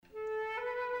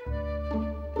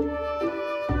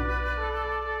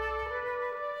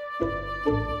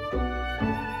Good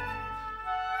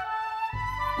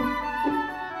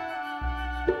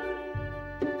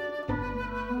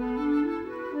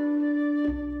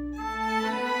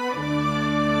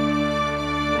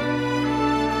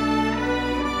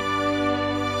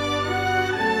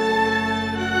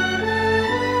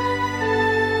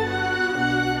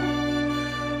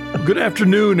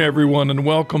afternoon, everyone, and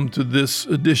welcome to this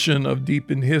edition of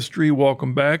Deep in History.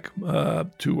 Welcome back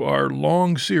to our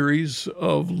long series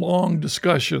of long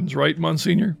discussions, right,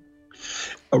 Monsignor?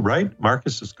 Right,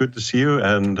 Marcus, it's good to see you,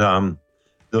 and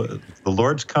the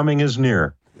Lord's coming is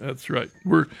near. That's right.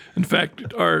 We're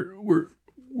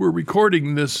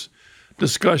recording this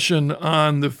discussion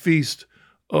on the Feast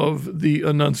of the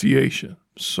Annunciation.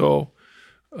 So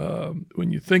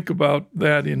when you think about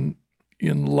that in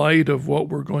light of what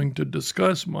we're going to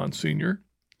discuss, Monsignor,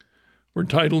 we're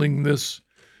titling this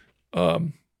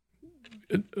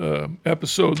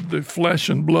episode, The Flesh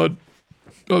and Blood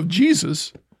of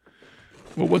Jesus.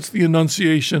 Well, what's the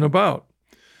Annunciation about?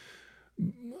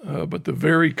 But the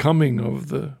very coming of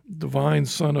the divine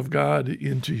Son of God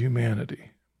into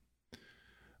humanity,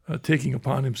 taking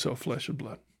upon himself flesh and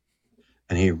blood.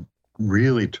 And he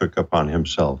really took upon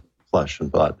himself flesh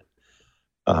and blood.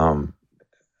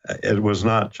 It was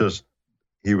not just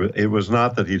it was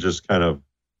not that he just kind of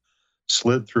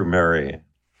slid through Mary,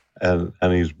 and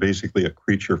he's basically a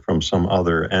creature from some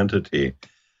other entity.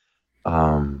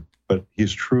 But he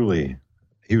was truly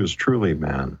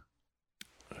man.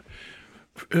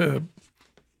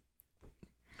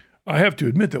 I have to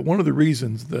admit that one of the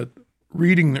reasons that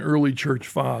reading the early church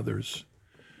fathers,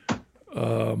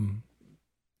 becoming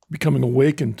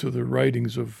awakened to the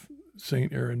writings of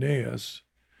Saint Irenaeus,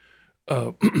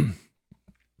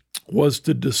 was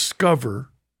to discover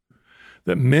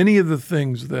that many of the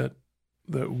things that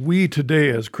we today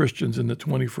as Christians in the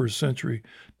 21st century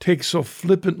take so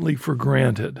flippantly for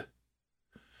granted,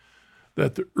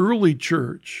 that the early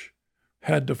church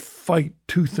had to fight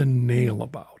tooth and nail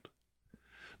about.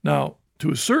 Now,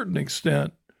 to a certain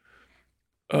extent,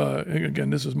 and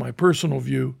again, this is my personal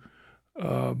view,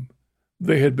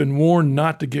 they had been warned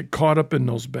not to get caught up in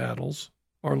those battles.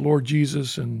 Our Lord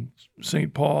Jesus and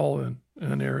St. Paul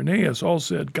and Irenaeus all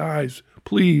said, guys,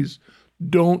 please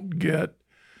don't get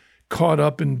caught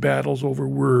up in battles over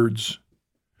words.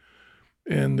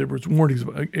 And there was warnings.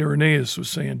 Irenaeus was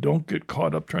saying, don't get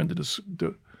caught up trying to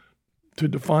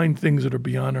define things that are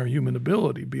beyond our human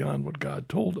ability, beyond what God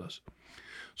told us.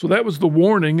 So that was the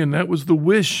warning, and that was the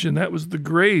wish, and that was the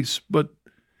grace. But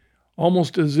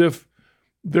almost as if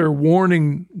their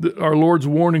warning, our Lord's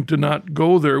warning to not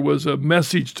go there, was a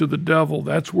message to the devil.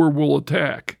 That's where we'll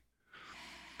attack.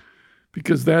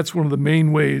 Because that's one of the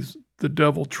main ways the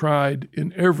devil tried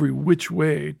in every which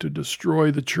way to destroy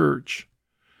the church.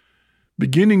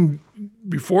 Beginning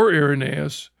before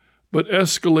Irenaeus, but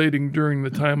escalating during the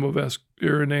time of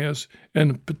Irenaeus,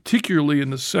 and particularly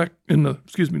in the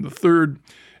third,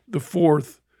 the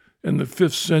fourth, and the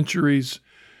fifth centuries,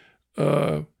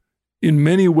 in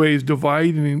many ways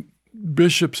dividing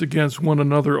bishops against one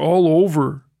another all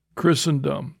over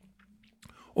Christendom,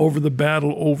 over the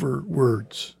battle over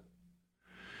words.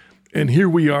 And here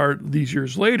we are these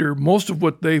years later, most of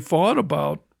what they fought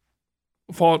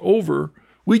over,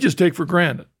 we just take for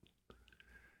granted.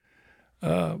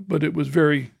 But it was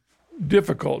very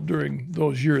difficult during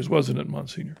those years, wasn't it,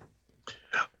 Monsignor?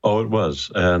 Oh, it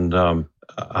was. And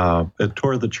it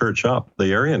tore the church up.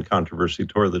 The Arian controversy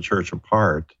tore the church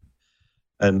apart.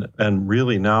 And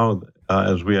really now,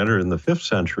 as we enter in the 5th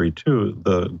century too,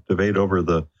 the debate over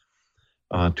the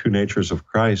two natures of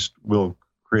Christ will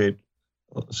create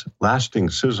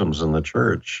lasting schisms in the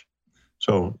church.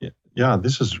 So, yeah,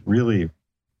 this is really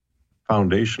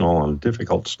foundational and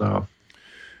difficult stuff.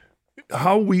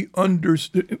 How we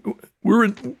understand,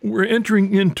 we're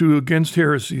entering into Against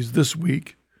Heresies this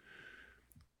week.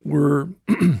 We're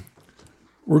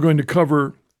going to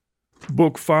cover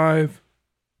Book 5,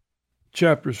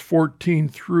 chapters 14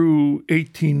 through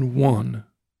 18:1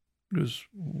 is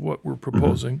what we're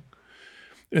proposing.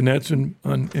 Mm-hmm. And that's in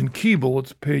Keble.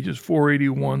 It's pages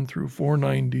 481 through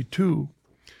 492.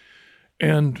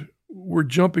 And we're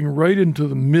jumping right into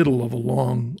the middle of a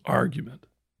long argument.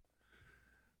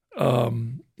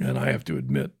 And I have to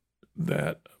admit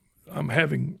that I'm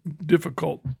having a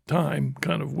difficult time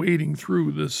kind of wading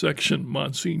through this section,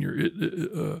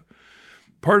 Monsignor.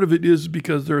 Part of it is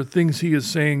because there are things he is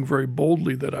saying very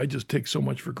boldly that I just take so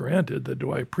much for granted, that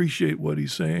do I appreciate what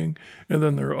he's saying? And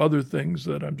then there are other things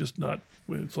that I'm just not,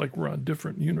 it's like we're on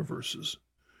different universes.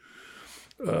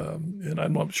 And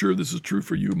I'm not sure this is true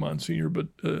for you, Monsignor, but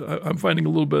I'm finding a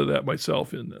little bit of that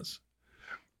myself in this.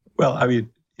 Well, I mean,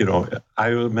 I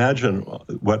imagine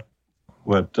what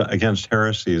Against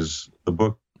Heresies, the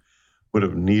book would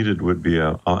have needed would be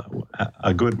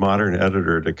a good modern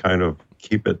editor to kind of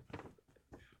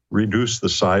reduce the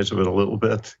size of it a little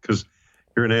bit, because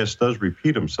Irenaeus does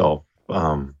repeat himself.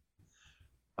 And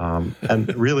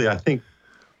really, I think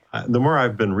the more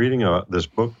I've been reading about this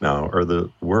book now, or the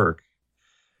work,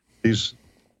 these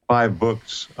 5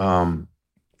 books,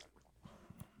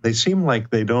 they seem like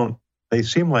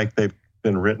they've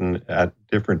been written at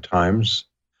different times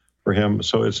for him.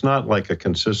 So it's not like a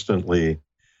consistently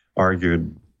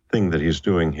argued thing that he's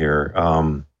doing here.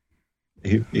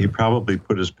 He probably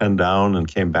put his pen down and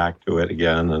came back to it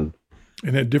again, and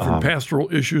had different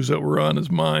pastoral issues that were on his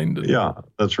mind. Yeah,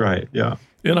 that's right. Yeah.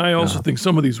 And I also think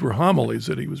some of these were homilies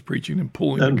that he was preaching and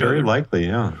pulling and together. Very likely,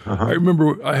 yeah. I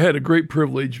remember I had a great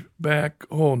privilege back,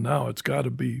 now it's got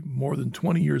to be more than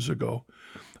 20 years ago.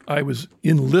 I was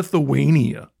in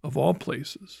Lithuania, of all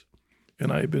places,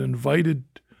 and I had been invited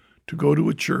to go to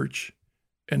a church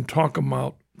and talk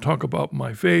about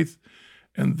my faith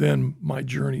and then my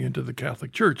journey into the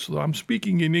Catholic Church. So I'm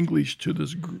speaking in English to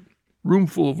this room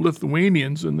full of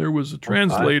Lithuanians, and there was a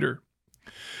translator.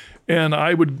 And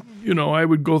I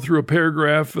would go through a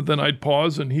paragraph, and then I'd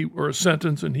pause, or a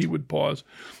sentence, and he would pause.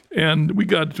 And we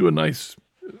got to a nice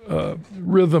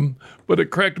rhythm, but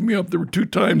it cracked me up. There were 2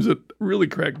 times that really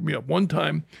cracked me up. One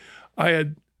time I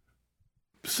had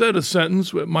said a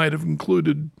sentence that might have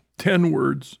included 10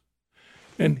 words,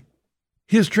 and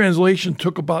his translation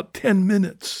took about 10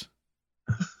 minutes.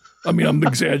 I mean, I'm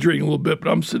exaggerating a little bit, but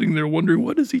I'm sitting there wondering,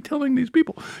 what is he telling these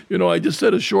people? I just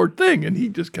said a short thing, and he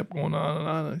just kept going on and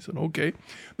on. I said, okay.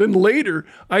 Then later,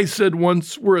 I said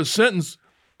once where a sentence,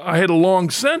 I had a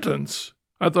long sentence.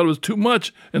 I thought it was too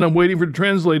much, and I'm waiting for him to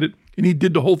translate it, and he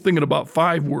did the whole thing in about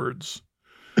 5 words.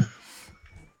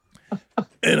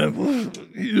 And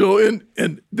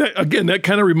that, again, that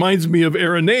kind of reminds me of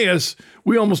Irenaeus.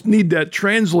 We almost need that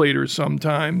translator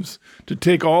sometimes to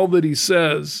take all that he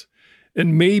says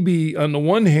and maybe, on the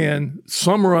one hand,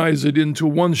 summarize it into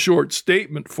one short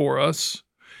statement for us.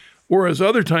 Whereas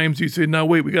other times you say, now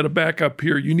wait, we got to back up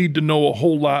here. You need to know a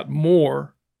whole lot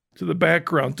more to the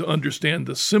background to understand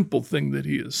the simple thing that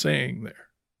he is saying there.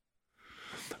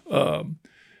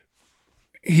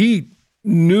 He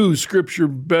knew Scripture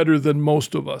better than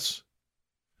most of us.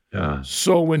 Yeah.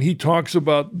 So when he talks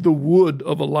about the wood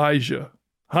of Elijah,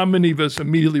 how many of us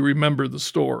immediately remember the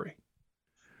story?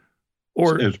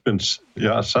 Or it's been,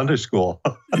 Sunday school.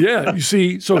 Yeah, you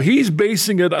see, so he's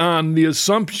basing it on the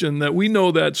assumption that we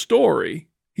know that story.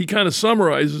 He kind of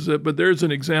summarizes it, but there's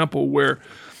an example where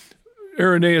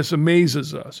Irenaeus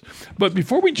amazes us. But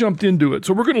before we jumped into it,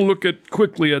 so we're going to look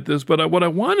quickly at this, but what I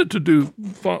wanted to do,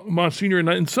 Monsignor, and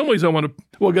in some ways I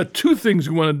got 2 things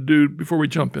we wanted to do before we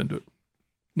jump into it.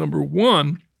 Number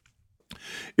 1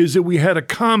 is that we had a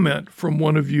comment from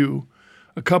one of you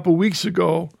a couple weeks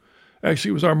ago.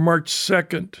 Actually, it was our March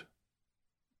 2nd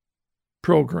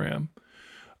program.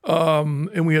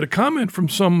 And we had a comment from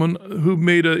someone who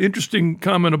made an interesting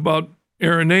comment about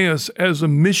Irenaeus as a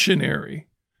missionary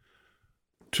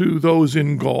to those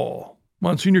in Gaul.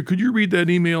 Monsignor, could you read that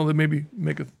email and maybe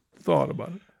make a thought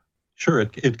about it? Sure.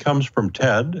 It comes from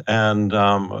Ted, and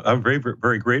I'm very,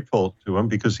 very grateful to him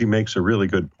because he makes a really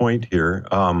good point here.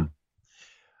 And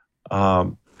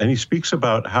he speaks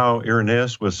about how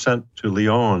Irenaeus was sent to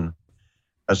Lyon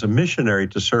as a missionary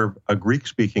to serve a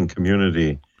Greek-speaking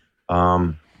community.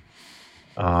 And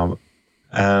I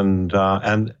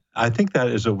think that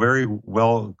is a very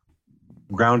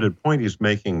well-grounded point he's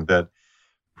making, that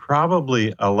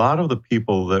probably a lot of the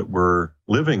people that were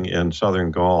living in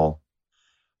southern Gaul,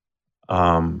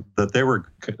 that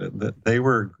they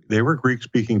were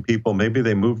Greek-speaking people. Maybe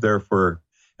they moved there for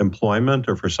employment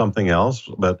or for something else,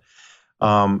 but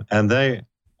and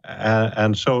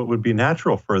so it would be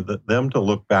natural for them to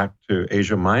look back to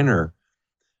Asia Minor,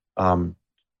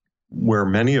 where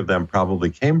many of them probably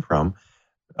came from,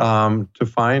 to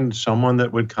find someone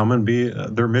that would come and be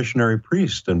their missionary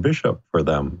priest and bishop for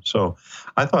them. So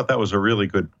I thought that was a really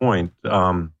good point.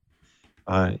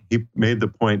 He made the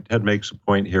point, Ted makes a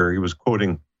point here, he was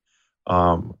quoting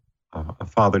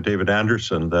Father David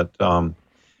Anderson, that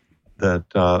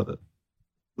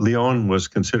Lyon was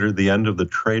considered the end of the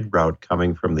trade route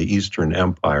coming from the Eastern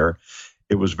Empire.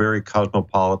 It was very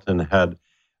cosmopolitan,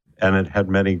 and it had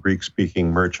many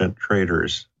Greek-speaking merchant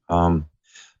traders.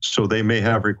 So they may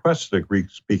have requested a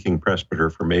Greek-speaking presbyter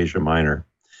from Asia Minor.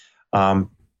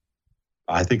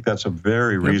 I think that's a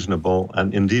very reasonable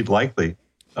and indeed likely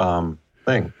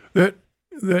thing.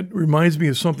 That reminds me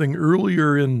of something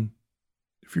earlier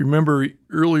if you remember,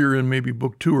 earlier in maybe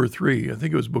book 2 or 3, I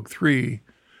think it was book 3,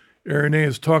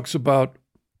 Irenaeus talks about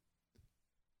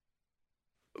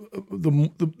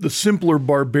the simpler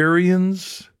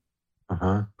barbarians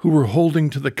who were holding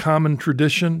to the common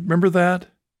tradition. Remember that?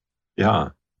 Yeah.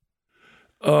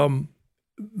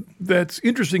 That's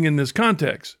interesting in this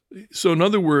context. So in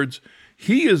other words,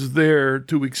 he is there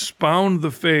to expound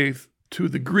the faith to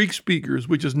the Greek speakers,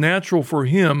 which is natural for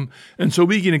him, and so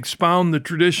we can expound the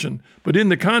tradition. But in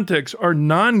the context, our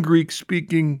non-Greek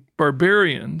speaking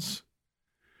barbarians,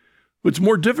 it's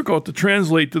more difficult to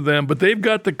translate to them, but they've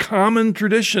got the common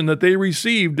tradition that they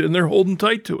received, and they're holding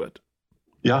tight to it.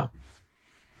 Yeah.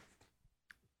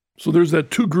 So there's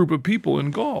that two group of people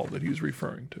in Gaul that he's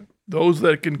referring to. Those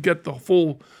that can get the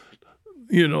full,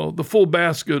 the full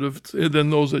basket of, and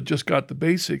then those that just got the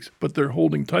basics, but they're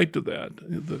holding tight to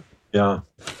that. Yeah.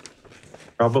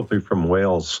 Probably from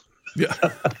Wales. Yeah.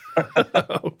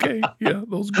 Okay. Yeah,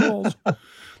 those Gauls.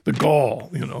 The Gaul,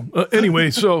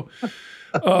 Anyway, so,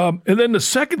 and then the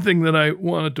second thing that I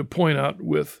wanted to point out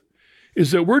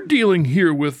is that we're dealing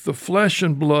here with the flesh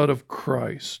and blood of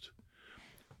Christ.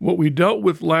 What we dealt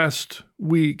with last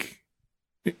week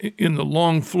in the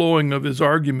long flowing of his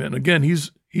argument, again,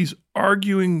 he's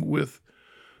arguing with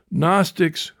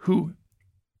Gnostics who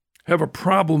have a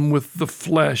problem with the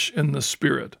flesh and the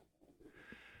spirit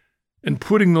and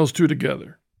putting those two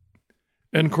together.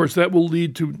 And of course, that will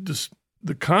lead to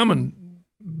the common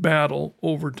battle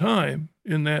over time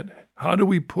in that how do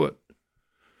we put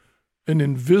an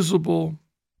invisible,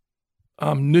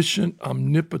 omniscient,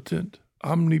 omnipotent,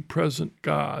 omnipresent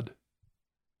God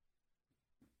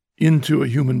into a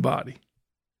human body?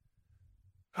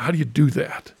 How do you do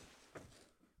that?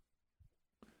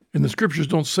 And the scriptures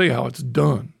don't say how it's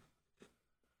done.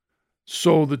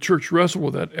 So the church wrestled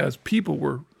with that as people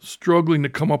were struggling to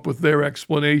come up with their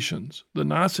explanations. The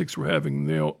Gnostics were having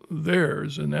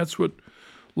theirs, and that's what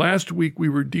last week we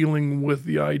were dealing with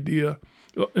the idea.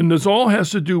 And this all has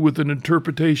to do with an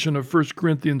interpretation of 1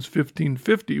 Corinthians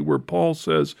 15:50, where Paul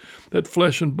says that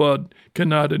flesh and blood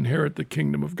cannot inherit the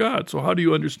kingdom of God. So how do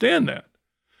you understand that?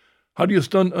 How do you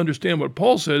understand what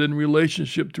Paul said in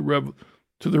relationship to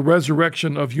the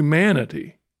resurrection of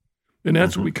humanity? And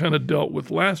that's what we kind of dealt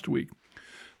with last week.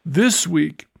 This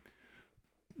week,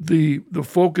 the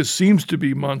focus seems to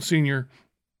be, Monsignor,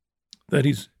 that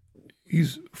he's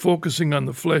focusing on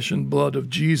the flesh and blood of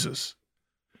Jesus.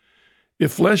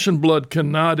 If flesh and blood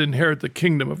cannot inherit the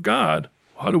kingdom of God,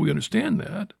 how do we understand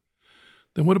that?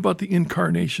 Then what about the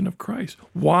incarnation of Christ?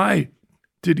 Why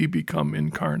did he become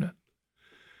incarnate?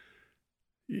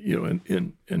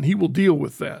 And he will deal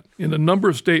with that in a number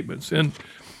of statements. And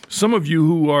some of you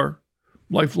who are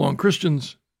lifelong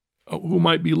Christians who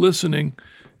might be listening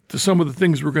to some of the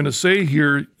things we're going to say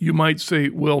here, you might say,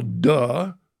 well,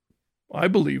 duh, I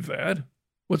believe that.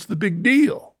 What's the big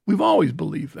deal? We've always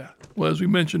believed that. Well, as we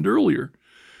mentioned earlier,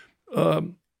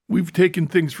 we've taken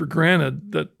things for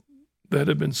granted that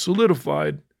have been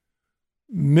solidified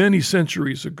many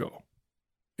centuries ago.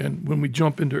 And when we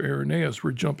jump into Irenaeus,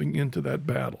 we're jumping into that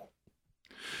battle.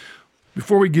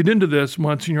 Before we get into this,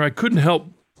 Monsignor, I couldn't help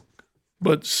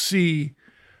but see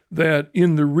that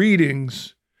in the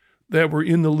readings that were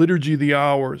in the Liturgy of the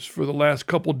Hours for the last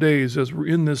couple days, as we're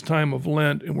in this time of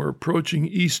Lent and we're approaching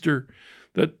Easter,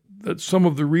 that some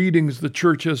of the readings the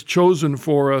church has chosen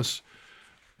for us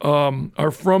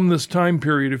are from this time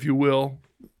period, if you will,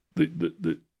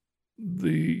 the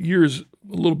years a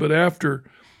little bit after,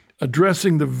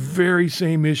 addressing the very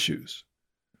same issues.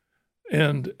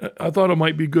 And I thought it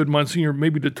might be good, Monsignor,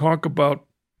 maybe to talk about,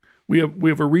 we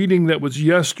have a reading that was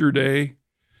yesterday,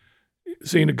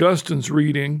 St. Augustine's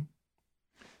reading,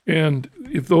 and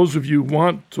if those of you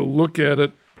want to look at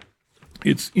it,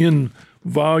 it's in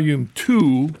volume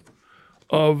 2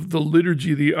 of the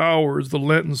Liturgy of the Hours, the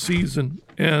Lenten season,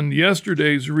 and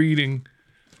yesterday's reading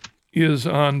is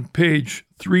on page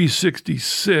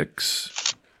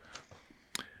 366.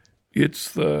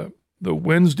 It's the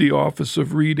Wednesday Office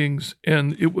of Readings,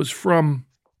 and it was from,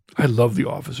 I love the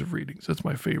Office of Readings. That's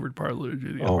my favorite part of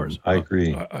Liturgy of the Hours. I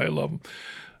agree. I love them.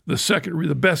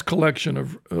 The best collection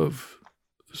of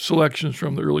selections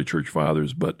from the early church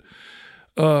fathers. But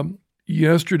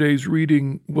yesterday's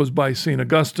reading was by St.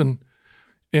 Augustine,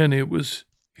 and it was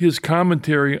his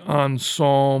commentary on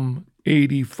Psalm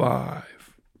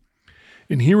 85.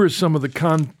 And here are some of the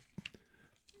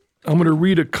I'm going to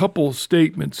read a couple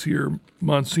statements here,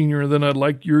 Monsignor, and then I'd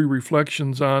like your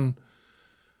reflections on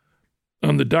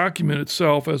the document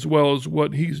itself as well as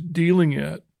what he's dealing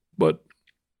at. But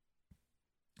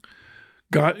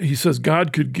he says,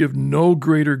 God could give no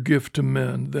greater gift to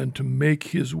men than to make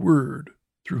his word,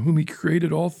 through whom he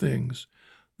created all things,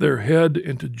 their head,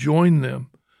 and to join them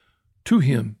to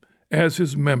him as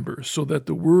his members, so that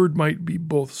the Word might be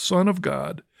both Son of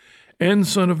God and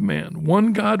Son of Man,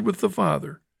 one God with the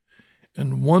Father,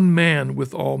 and one man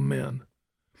with all men.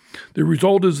 The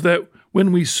result is that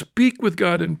when we speak with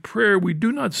God in prayer, we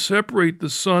do not separate the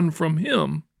Son from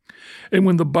him. And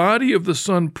when the body of the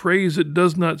Son prays, it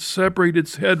does not separate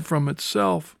its head from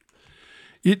itself.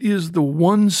 It is the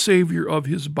one Savior of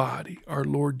his body, our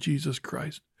Lord Jesus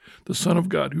Christ, the Son of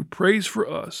God, who prays for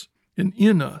us and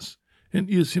in us and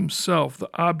is himself the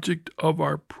object of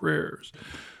our prayers.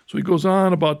 So he goes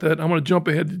on about that. I'm going to jump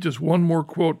ahead to just one more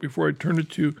quote before I turn it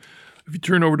to, if you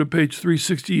turn over to page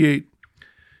 368,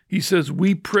 he says,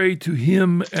 we pray to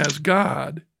him as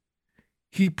God.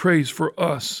 He prays for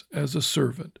us as a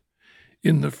servant.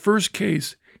 In the first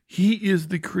case, he is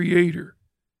the creator.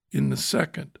 In the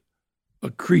second,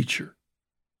 a creature.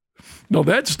 Now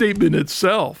that statement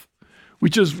itself,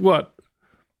 which is what,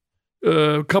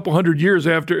 a couple hundred years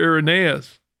after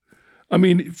Irenaeus. I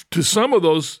mean, to some of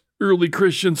those early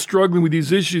Christians struggling with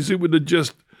these issues, it would have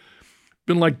just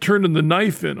been like turning the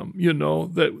knife in them,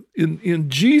 that in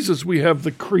Jesus we have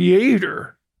the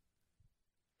creator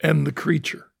and the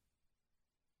creature.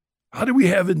 How do we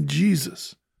have in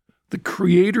Jesus the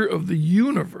creator of the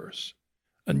universe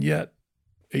and yet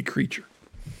a creature?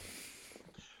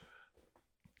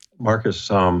 Marcus,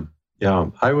 I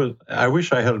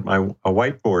wish I had a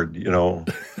whiteboard,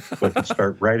 so I could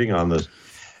start writing on this,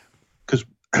 because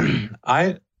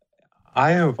I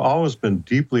have always been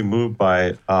deeply moved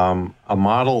by a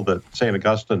model that St.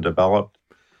 Augustine developed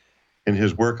in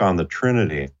his work on the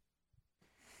Trinity.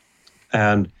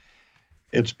 And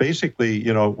it's basically,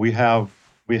 we have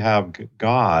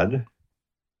God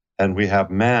and we have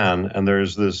man, and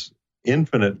there's this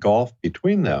infinite gulf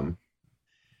between them.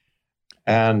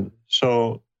 And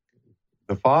so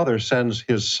the Father sends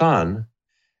his Son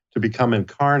to become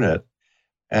incarnate.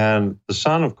 And the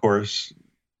Son, of course,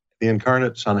 the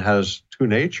incarnate Son has two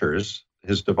natures,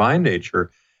 his divine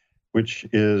nature, which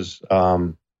is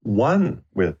one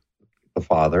with the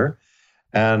Father,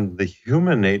 and the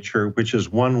human nature, which is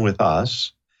one with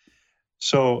us.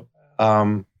 So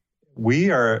we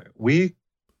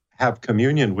have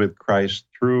communion with Christ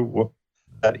through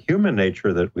that human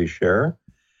nature that we share.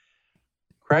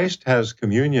 Christ has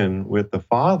communion with the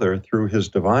Father through his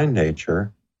divine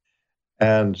nature.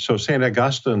 And so St.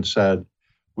 Augustine said,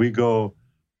 we go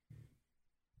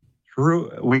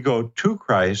to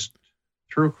Christ,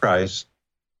 through Christ,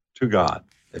 to God,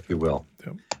 if you will.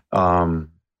 Yep. And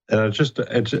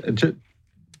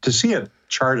to see it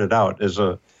charted out is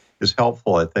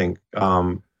helpful, I think.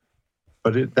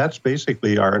 But that's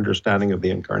basically our understanding of the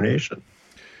incarnation.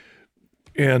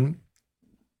 And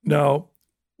now,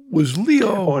 was Leo...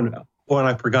 Oh, and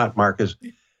I forgot, Marcus,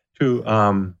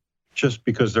 to just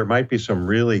because there might be some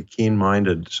really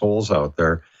keen-minded souls out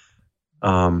there,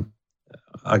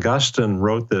 Augustine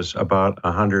wrote this about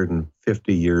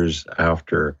 150 years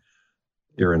after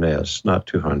Irenaeus, not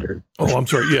 200. Oh, I'm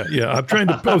sorry. Yeah. I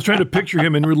was trying to picture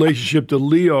him in relationship to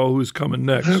Leo, who's coming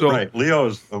next. So, right. Leo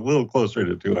is a little closer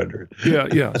to 200.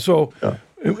 Yeah. So, yeah.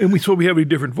 And we have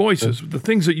different voices. The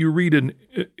things that you read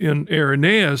in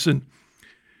Irenaeus, and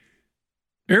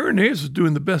Irenaeus is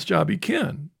doing the best job he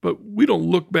can, but we don't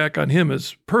look back on him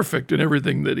as perfect in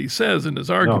everything that he says in his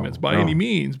arguments by any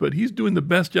means, but he's doing the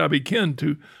best job he can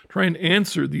to try and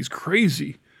answer these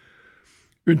crazy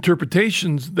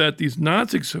interpretations that these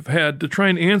Gnostics have had to try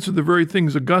and answer the very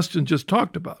things Augustine just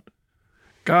talked about.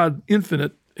 God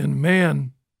infinite and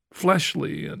man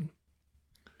fleshly, and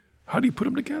how do you put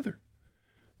them together?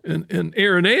 And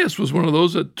Irenaeus was one of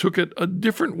those that took it a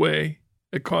different way.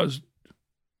 It caused,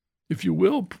 if you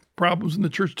will, problems in the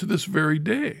church to this very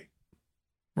day.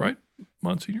 Right,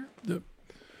 Monsignor?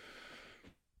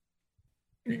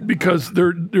 Because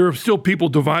there are still people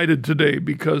divided today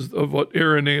because of what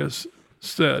Irenaeus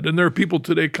said. And there are people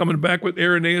today coming back with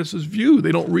Irenaeus' view.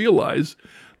 They don't realize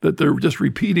that they're just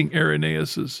repeating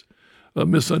Irenaeus'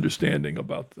 misunderstanding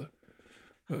about the...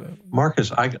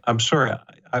 Marcus, I'm sorry.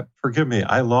 Forgive me.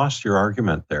 I lost your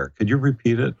argument there. Could you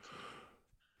repeat it?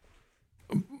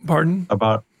 Pardon?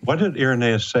 About what did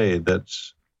Irenaeus say that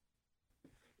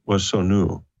was so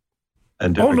new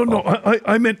and difficult? Oh, no.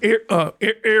 I meant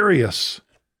Arius.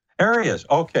 Arius,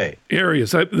 okay.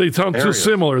 Arius. They sound so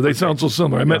similar. They sound so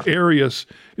similar. I meant Arius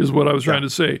is what I was trying to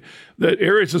say. That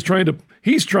Arius is trying to,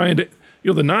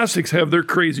 the Gnostics have their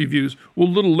crazy views. Well, a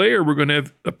little later, we're going to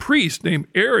have a priest named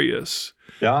Arius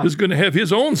who's going to have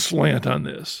his own slant on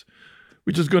this,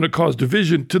 which is going to cause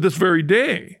division to this very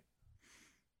day.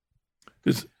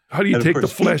 How do you take the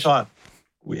flesh?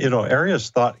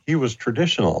 Arius thought he was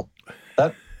traditional.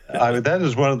 That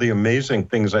is one of the amazing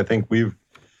things I think we've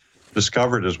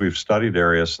discovered as we've studied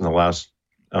Arius in the last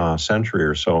century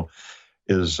or so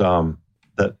is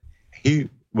that he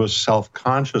was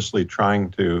self-consciously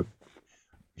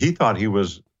he thought he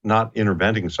was not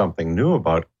inventing something new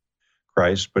about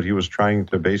Christ, but he was trying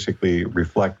to basically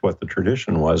reflect what the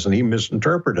tradition was, and he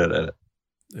misinterpreted it.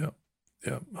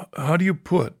 Yeah. How do you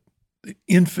put the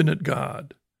infinite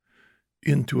God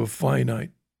into a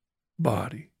finite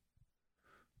body?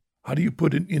 How do you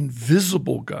put an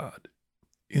invisible God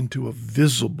into a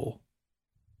visible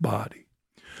body?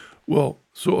 Well,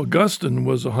 so Augustine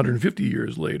was 150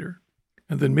 years later,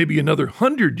 and then maybe another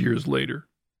 100 years later,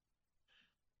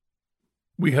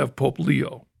 we have Pope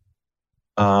Leo.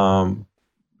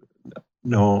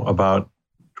 No, about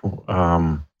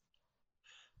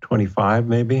 25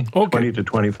 maybe? Okay. 20 to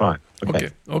 25.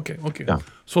 Okay. Yeah.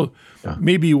 So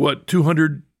maybe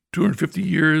 250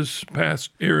 years past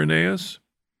Irenaeus?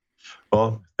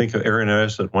 Well, think of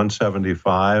Irenaeus at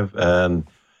 175, and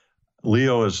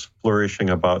Leo is flourishing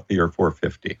about the year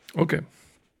 450. Okay.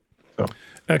 So.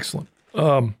 Excellent.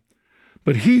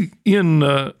 But he,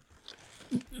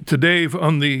 today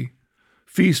on the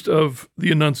Feast of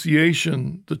the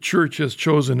Annunciation, the Church has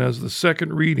chosen as the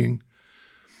second reading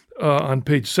on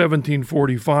page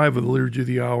 1745 of the Liturgy of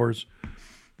the Hours,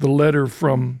 the letter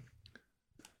from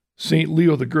St.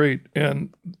 Leo the Great.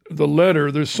 And the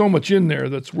letter, there's so much in there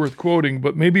that's worth quoting,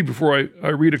 but maybe before I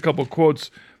read a couple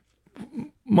quotes,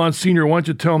 Monsignor, why don't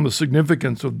you tell them the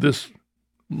significance of this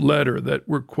letter that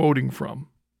we're quoting from?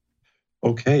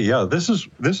 Okay, yeah, this is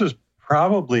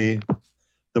probably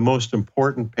the most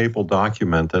important papal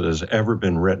document that has ever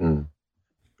been written,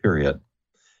 period.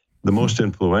 The most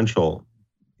influential,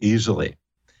 easily.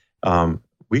 Sometimes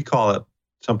we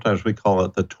call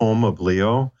it the Tome of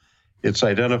Leo. It's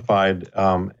identified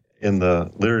in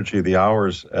the Liturgy of the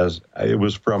Hours as it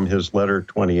was from his letter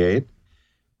 28,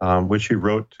 which he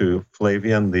wrote to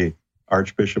Flavian, the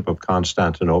Archbishop of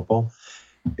Constantinople,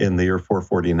 in the year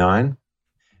 449.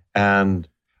 And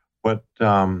what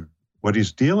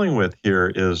he's dealing with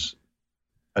here is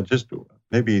just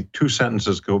maybe two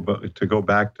sentences to go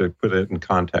back to put it in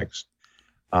context.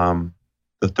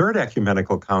 The Third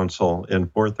Ecumenical Council in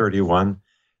 431,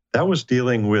 that was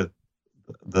dealing with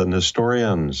the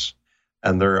Nestorians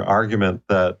and their argument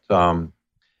that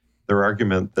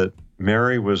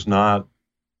Mary was not,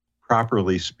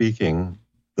 properly speaking,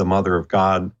 the mother of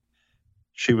God.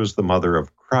 She was the mother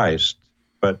of Christ,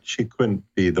 but she couldn't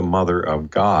be the mother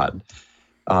of God.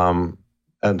 And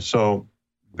so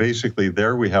basically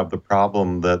there we have the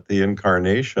problem that the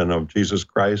incarnation of Jesus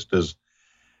Christ is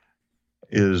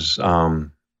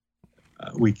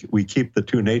we keep the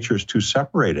two natures too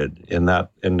separated in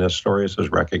Nestorius'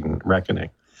 reckoning.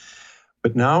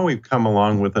 But now we've come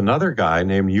along with another guy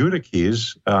named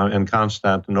Eutyches in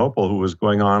Constantinople who was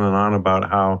going on and on about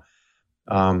how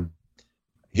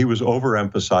he was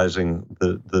overemphasizing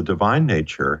the divine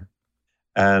nature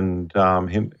and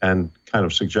kind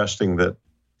of suggesting that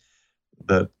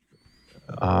the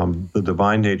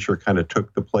divine nature kind of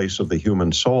took the place of the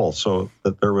human soul, so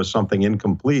that there was something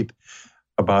incomplete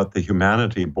about the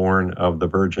humanity born of the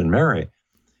Virgin Mary.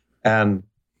 And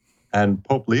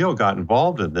Pope Leo got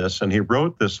involved in this, and he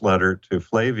wrote this letter to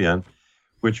Flavian,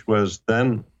 which was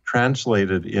then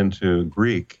translated into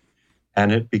Greek,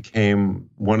 and it became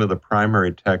one of the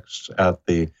primary texts at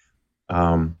the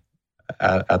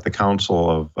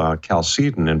Council of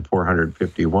Chalcedon in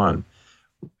 451.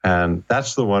 And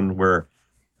that's the one where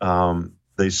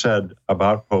they said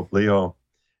about Pope Leo,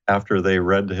 after they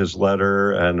read his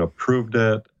letter and approved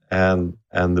it, and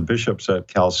the bishops at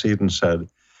Chalcedon said,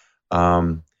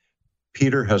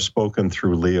 Peter has spoken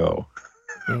through Leo,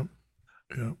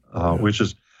 which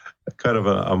is kind of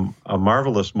a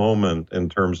marvelous moment in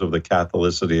terms of the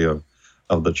Catholicity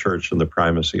of the Church and the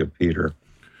primacy of Peter.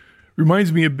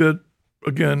 Reminds me a bit,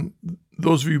 again,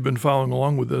 those of you who've been following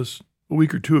along with this, a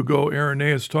week or two ago,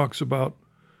 Irenaeus talks about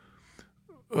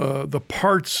the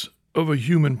parts of a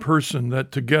human person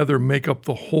that together make up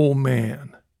the whole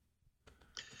man.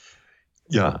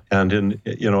 Yeah,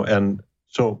 and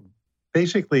so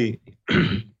basically,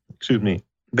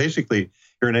 basically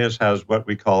Irenaeus has what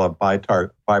we call a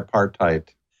bipartite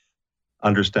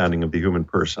understanding of the human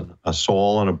person, a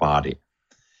soul and a body.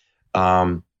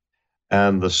 And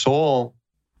the soul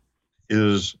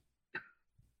is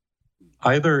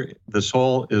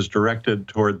directed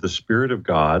toward the Spirit of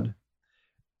God,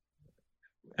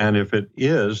 and if it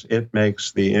is, it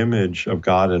makes the image of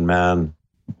God in man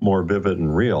more vivid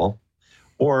and real,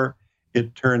 or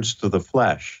it turns to the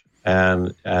flesh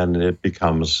and it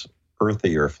becomes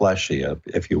earthy or fleshy,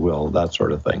 if you will, that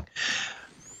sort of thing.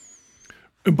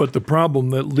 But the problem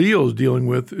that Leo's dealing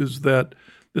with is that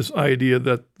this idea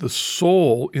that the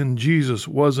soul in Jesus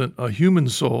wasn't a human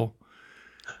soul.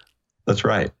 That's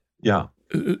right. Yeah.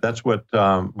 That's what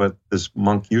this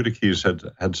monk Eutyches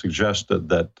had suggested,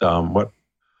 that what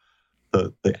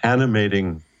the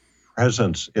animating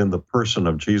presence in the person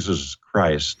of Jesus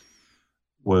Christ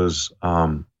was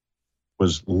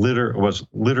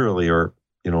literally, or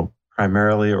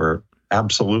primarily, or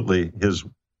absolutely his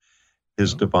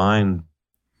divine,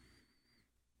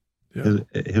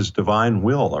 his divine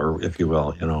will, or if you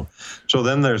will, So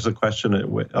then there's the question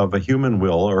of a human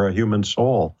will or a human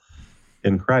soul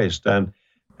in Christ,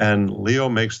 and Leo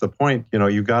makes the point,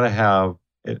 you got to have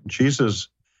Jesus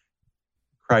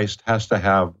Christ has to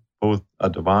have both a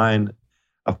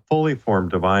fully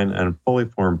formed divine and fully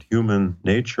formed human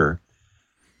nature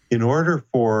in order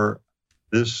for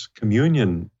this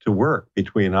communion to work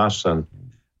between us and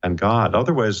God.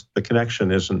 Otherwise, the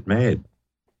connection isn't made.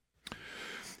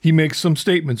 He makes some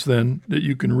statements then that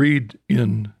you can read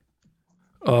in,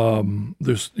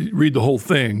 read the whole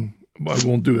thing. I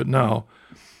won't do it now.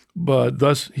 But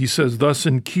he says, thus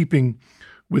in keeping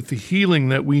with the healing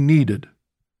that we needed,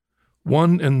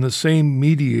 one and the same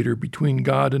mediator between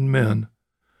God and men,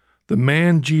 the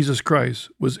man Jesus Christ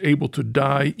was able to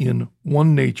die in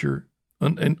one nature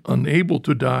and unable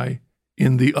to die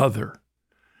in the other.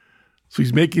 So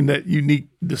he's making that unique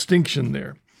distinction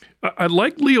there. I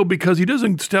like Leo because he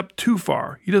doesn't step too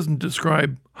far. He doesn't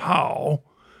describe how.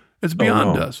 It's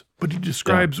beyond us, but he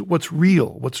describes what's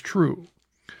real, what's true.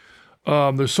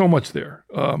 There's so much there.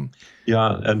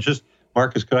 And just,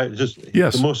 Marcus, could I just,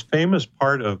 yes. The most famous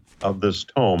part of this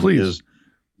tome is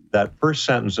that first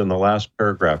sentence in the last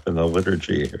paragraph in the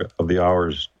Liturgy of the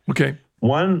Hours. Okay.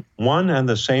 One and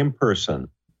the same person,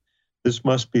 this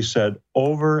must be said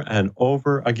over and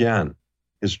over again,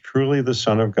 is truly the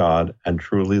Son of God and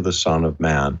truly the Son of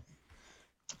Man.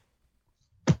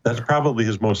 That's probably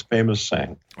his most famous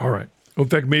saying. All right. In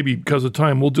fact, maybe because of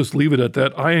time, we'll just leave it at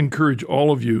that. I encourage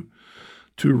all of you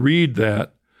to read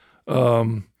that.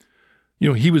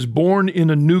 He was born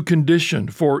in a new condition,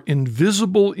 for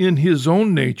invisible in his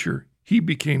own nature, he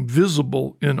became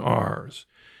visible in ours.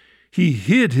 He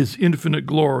hid his infinite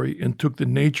glory and took the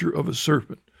nature of a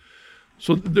serpent.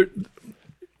 So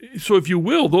if you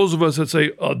will, those of us that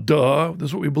say, duh,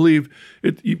 that's what we believe,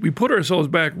 we put ourselves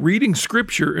back reading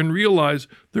Scripture and realize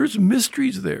there's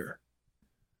mysteries there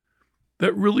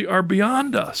that really are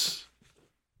beyond us.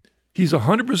 He's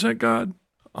 100% God,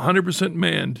 100%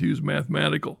 man, to use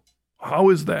mathematical. How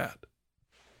is that?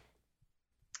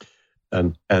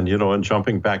 And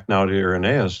jumping back now to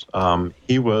Irenaeus,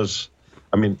 Irenaeus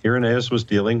was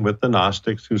dealing with the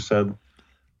Gnostics who said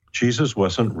Jesus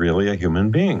wasn't really a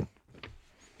human being.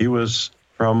 He was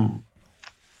from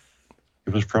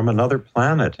another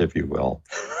planet, if you will.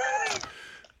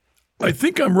 I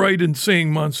think I'm right in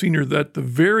saying, Monsignor, that the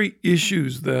very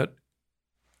issues that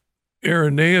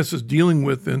Irenaeus is dealing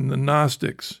with in the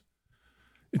Gnostics,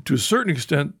 to a certain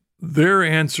extent, their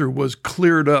answer was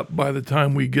cleared up by the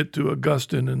time we get to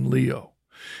Augustine and Leo.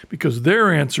 Because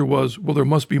their answer was, well, there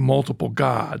must be multiple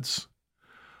gods,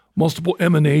 multiple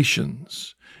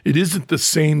emanations. It isn't the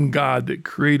same God that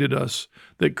created us,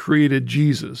 that created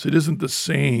Jesus. It isn't the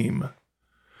same.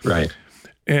 Right.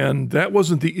 And that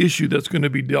wasn't the issue that's going to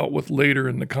be dealt with later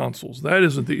in the councils. That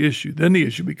isn't the issue. Then the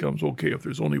issue becomes, okay, if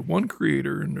there's only one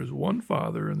creator and there's one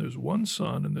Father and there's one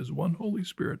Son and there's one Holy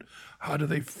Spirit, how do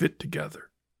they fit together?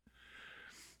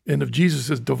 And if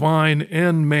Jesus is divine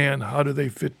and man, how do they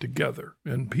fit together?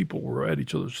 And people were at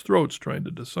each other's throats trying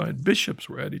to decide. Bishops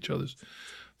were at each other's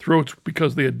throats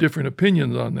because they had different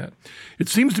opinions on that. It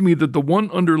seems to me that the one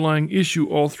underlying issue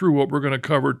all through what we're going to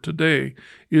cover today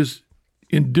is,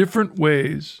 in different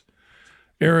ways,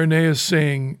 Irenaeus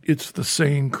saying it's the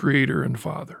same creator and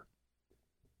Father.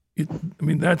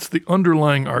 That's the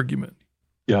underlying argument.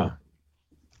 Yeah.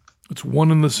 It's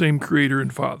one and the same creator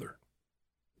and Father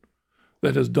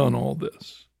that has done all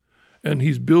this. And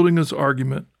he's building this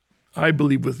argument, I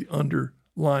believe, with the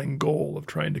underlying goal of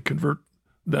trying to convert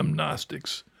them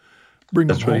Gnostics.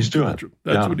 That's what he's doing.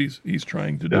 That's what he's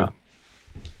trying to do. Yeah.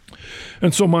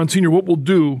 And so, Monsignor, what we'll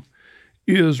do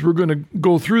is we're going to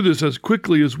go through this as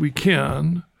quickly as we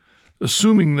can,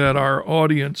 assuming that our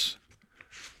audience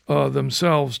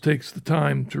themselves takes the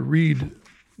time to read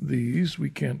these. We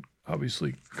can't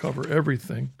obviously cover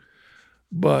everything,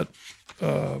 but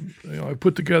I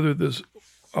put together this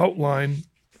outline,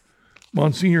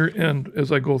 Monsignor, and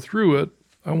as I go through it,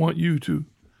 I want you to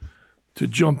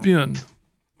jump in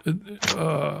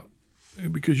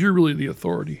because you're really the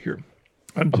authority here.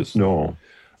 I'm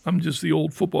just the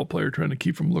old football player trying to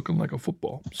keep from looking like a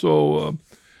football. So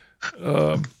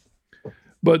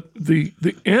But the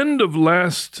end of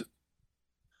last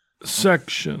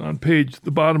section on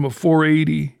the bottom of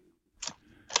 480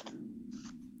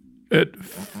 at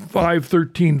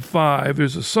 513.5,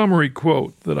 there's a summary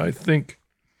quote that I think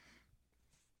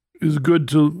is good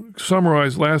to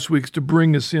summarize last week's to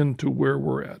bring us into where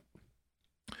we're at,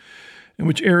 in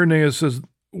which Irenaeus says,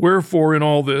 "Wherefore in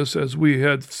all this, as we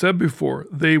had said before,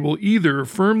 they will either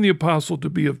affirm the apostle to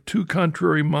be of two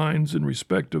contrary minds in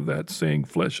respect of that saying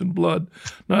flesh and blood,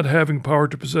 not having power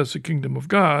to possess the kingdom of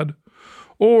God,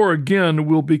 or again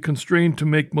will be constrained to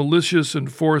make malicious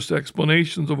and forced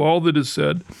explanations of all that is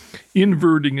said,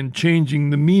 inverting and changing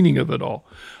the meaning of it all."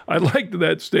 I liked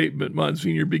that statement,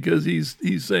 Monsignor, because he's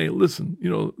saying, listen,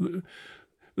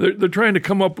 they're trying to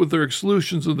come up with their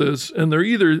exclusions of this, and they're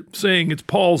either saying it's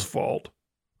Paul's fault,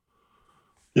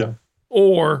 yeah,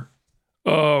 or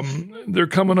they're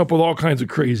coming up with all kinds of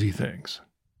crazy things.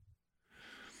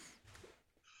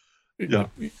 Yeah.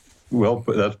 Well,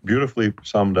 that's beautifully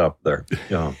summed up there.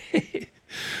 Yeah.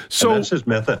 So and that's his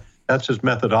method. That's his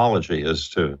methodology, is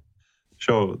to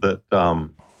show that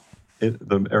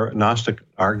the Gnostic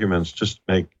arguments just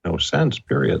make no sense.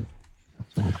 Period.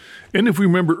 And if we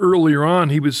remember earlier on,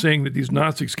 he was saying that these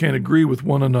Gnostics can't agree with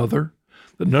one another,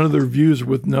 that none of their views are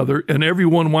with another, and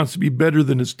everyone wants to be better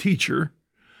than his teacher.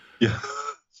 Yeah.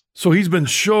 So he's been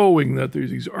showing that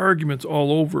there's these arguments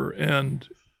all over, and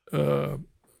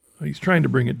he's trying to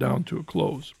bring it down to a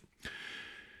close.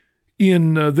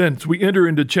 So we enter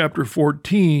into chapter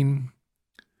 14,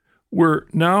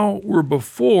 where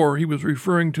before he was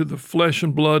referring to the flesh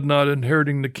and blood not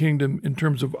inheriting the kingdom in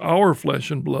terms of our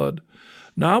flesh and blood.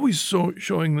 Now he's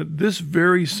showing that this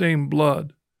very same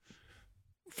blood,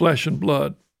 flesh and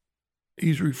blood,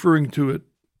 he's referring to it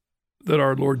that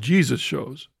our Lord Jesus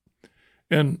shows.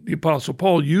 And the Apostle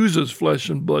Paul uses flesh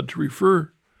and blood to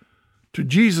refer to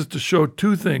Jesus to show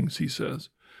two things, he says.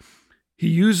 He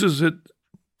uses it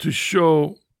to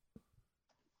show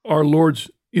our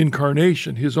Lord's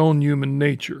incarnation, his own human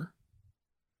nature.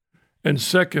 And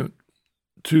second,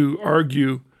 to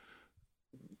argue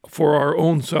for our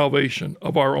own salvation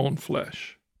of our own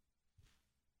flesh.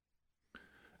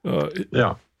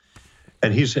 Yeah.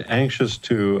 And he's anxious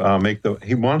to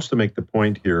he wants to make the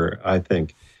point here, I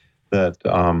think, that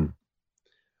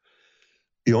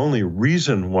the only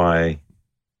reason why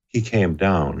he came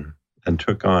down and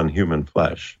took on human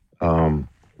flesh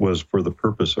was for the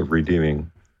purpose of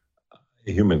redeeming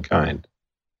humankind.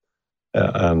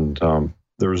 And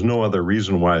there was no other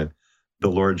reason why the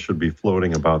Lord should be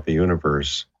floating about the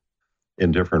universe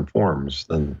in different forms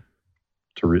than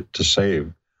to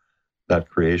save that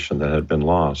creation that had been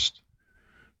lost.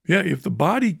 Yeah, if the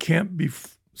body can't be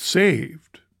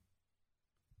saved,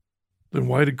 then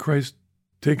why did Christ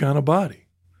take on a body?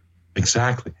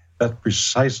 Exactly. That's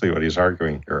precisely what he's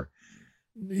arguing here.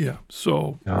 Yeah.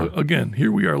 So again,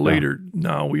 here we are later.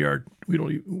 Now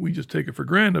we just take it for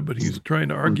granted, but he's trying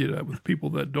to argue that with people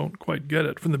that don't quite get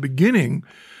it. From the beginning,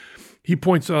 he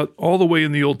points out all the way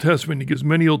in the Old Testament, he gives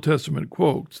many Old Testament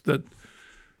quotes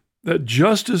that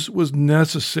justice was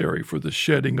necessary for the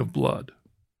shedding of blood,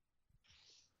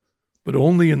 but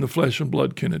only in the flesh and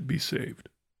blood can it be saved.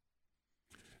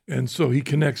 And so he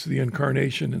connects the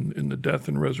incarnation and the death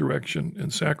and resurrection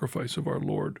and sacrifice of our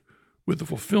Lord with the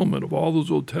fulfillment of all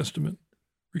those Old Testament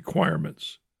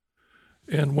requirements.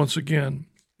 And once again,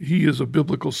 he is a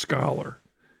biblical scholar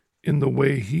in the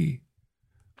way he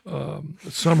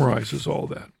summarizes all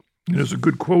that. And there's a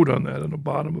good quote on that on the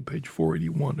bottom of page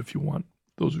 481, if you want,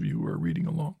 those of you who are reading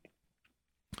along.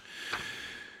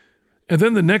 And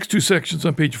then the next two sections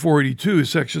on page 482,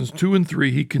 sections 2 and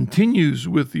 3, he continues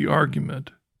with the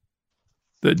argument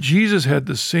that Jesus had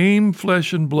the same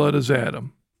flesh and blood as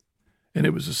Adam, and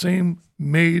it was the same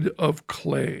made of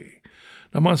clay.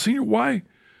 Now, Monsignor, why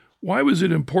was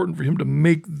it important for him to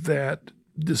make that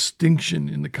distinction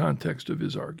in the context of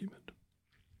his argument?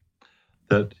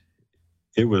 That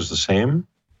it was the same?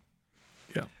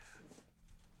 Yeah.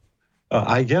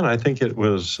 Again, I think it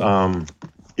was,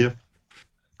 if,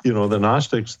 the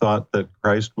Gnostics thought that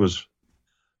Christ was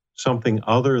something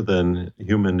other than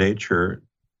human nature,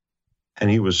 and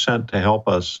he was sent to help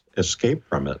us escape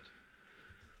from it.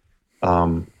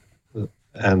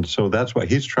 And so that's why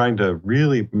he's trying to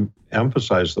really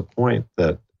emphasize the point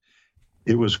that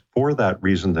it was for that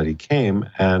reason that he came,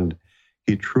 and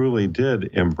he truly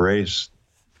did embrace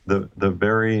the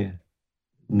very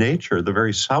nature, the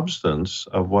very substance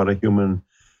of what a human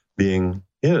being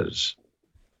is,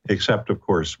 except, of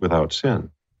course, without sin.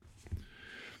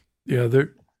 Yeah,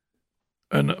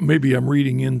 and maybe I'm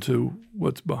reading into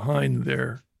what's behind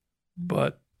there,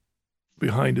 but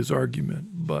behind his argument,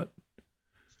 but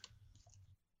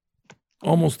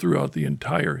almost throughout the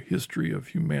entire history of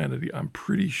humanity, I'm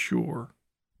pretty sure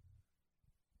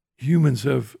humans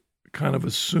have kind of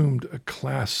assumed a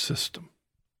class system.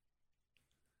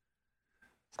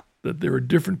 That there are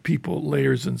different people,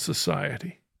 layers in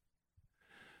society.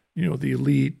 You know, the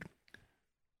elite.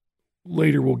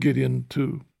 Later we'll get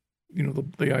into, you know,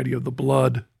 the idea of the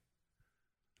blood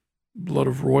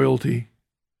of royalty.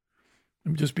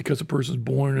 And just because a person's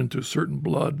born into a certain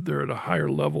blood, they're at a higher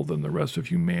level than the rest of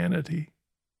humanity.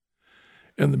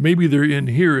 And maybe they're in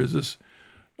here is this,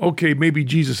 okay, maybe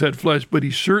Jesus had flesh, but he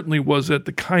certainly was at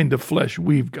the kind of flesh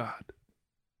we've got.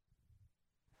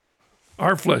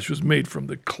 Our flesh was made from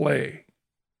the clay.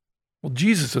 Well,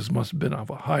 Jesus's must have been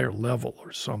of a higher level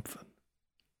or something.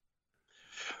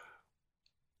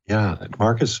 Yeah,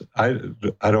 Marcus, I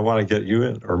don't want to get you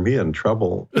in, or me in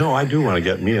trouble. No, I do want to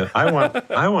get me in. I want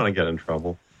to get in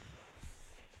trouble.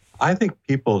 I think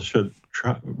people should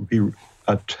be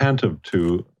attentive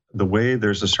to the way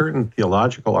there's a certain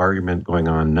theological argument going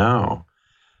on now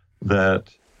that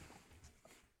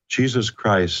Jesus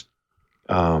Christ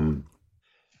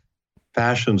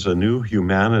fashions a new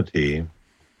humanity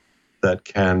that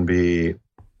can be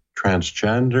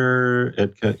transgender.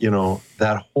 It can, you know,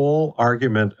 that whole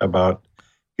argument about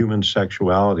human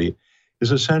sexuality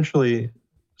is essentially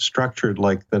structured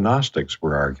like the Gnostics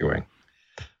were arguing.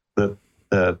 That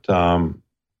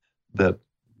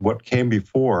what came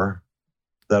before,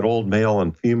 that old male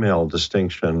and female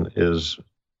distinction, is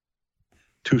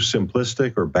too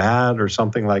simplistic or bad or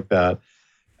something like that.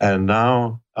 And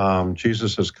now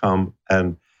Jesus has come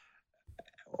and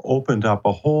opened up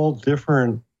a whole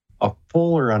different, a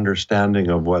fuller understanding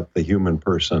of what the human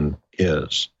person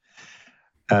is.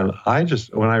 And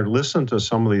when I listen to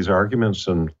some of these arguments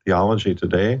in theology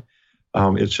today,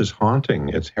 it's just haunting.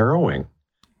 It's harrowing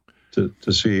to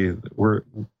see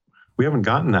we haven't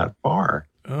gotten that far.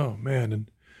 Oh man,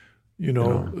 and you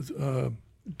know,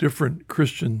 different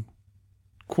Christian,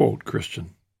 quote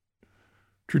Christian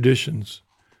traditions.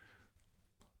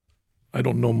 I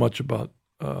don't know much about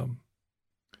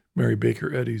Mary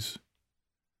Baker Eddy's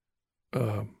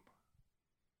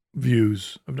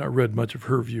views. I've not read much of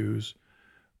her views,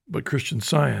 but Christian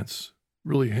Science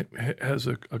really has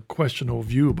a questionable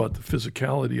view about the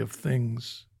physicality of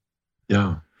things.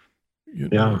 Yeah. You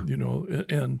know,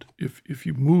 and if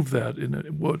you move that in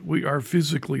what we are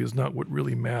physically is not what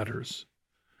really matters.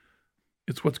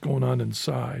 It's what's going on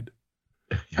inside.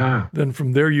 Yeah. Then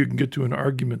from there you can get to an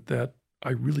argument that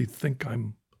I really think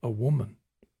I'm a woman.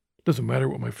 It doesn't matter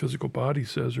what my physical body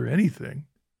says or anything.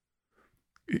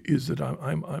 Is that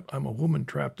I'm a woman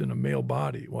trapped in a male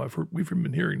body? Well, we've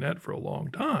been hearing that for a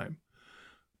long time,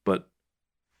 but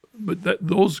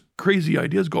those crazy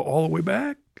ideas go all the way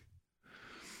back.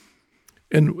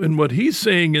 And what he's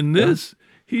saying in this,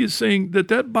 he is saying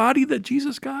that body that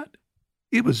Jesus got,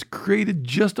 it was created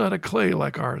just out of clay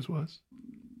like ours was.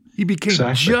 He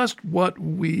became just what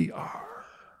we are.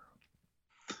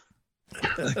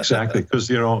 Exactly, because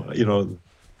you know,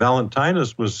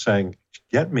 Valentinus was saying,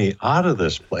 "Get me out of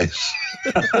this place.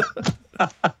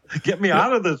 Get me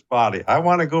out of this body. I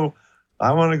want to go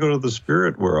to the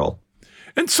spirit world."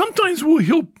 And sometimes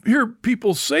we'll hear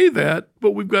people say that,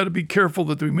 but we've got to be careful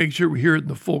that we make sure we hear it in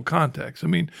the full context. I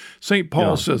mean, St.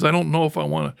 Paul says, I don't know if I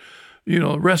want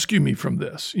to, rescue me from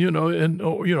this, and,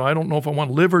 I don't know if I want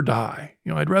to live or die.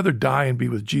 I'd rather die and be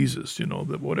with Jesus,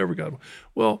 that whatever God.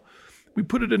 Well, we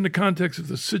put it in the context of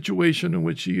the situation in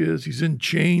which he is. He's in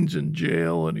chains in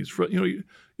jail, and he's,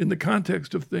 in the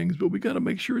context of things, but we got to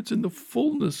make sure it's in the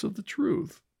fullness of the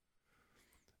truth.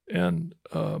 And,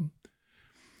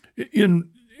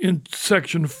 in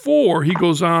section 4, he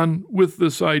goes on with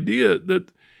this idea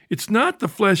that it's not the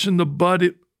flesh and the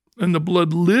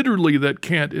blood literally that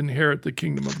can't inherit the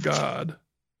kingdom of God.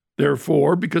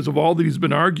 Therefore, because of all that he's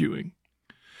been arguing,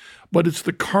 but it's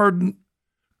the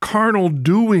carnal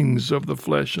doings of the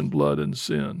flesh and blood and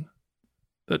sin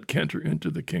that can enter into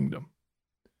the kingdom.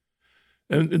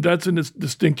 And that's in its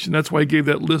distinction. That's why he gave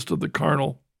that list of the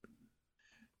carnal,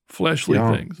 fleshly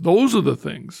things. Those are the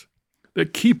things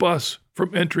that keep us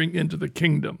from entering into the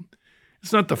kingdom.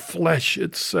 It's not the flesh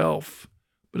itself,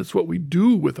 but it's what we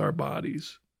do with our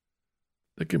bodies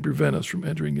that can prevent us from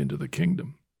entering into the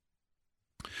kingdom.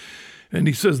 And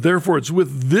he says, therefore, it's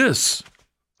with this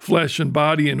flesh and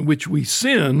body in which we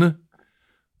sin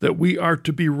that we are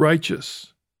to be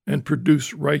righteous and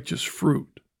produce righteous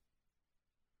fruit.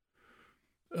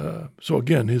 So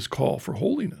again, his call for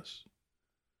holiness.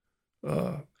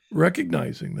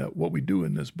 Recognizing that what we do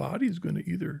in this body is going to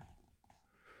either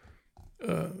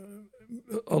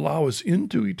allow us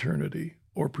into eternity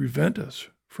or prevent us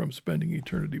from spending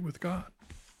eternity with God.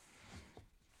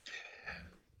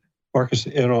 Marcus,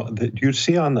 do you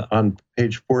see on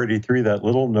page 483 that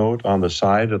little note on the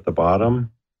side at the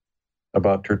bottom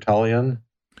about Tertullian?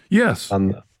 Yes.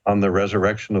 On the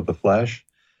resurrection of the flesh?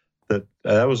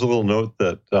 That was a little note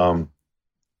that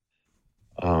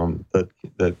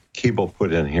that Keble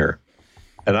put in here.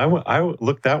 And I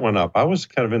looked that one up. I was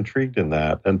kind of intrigued in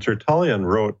that. And Tertullian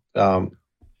wrote,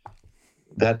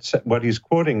 that's what he's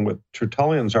quoting with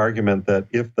Tertullian's argument that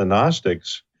if the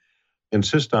Gnostics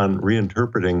insist on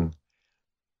reinterpreting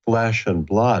flesh and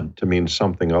blood to mean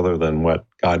something other than what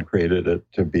God created it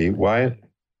to be, why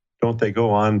don't they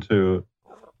go on to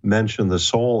mention the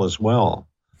soul as well?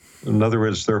 In other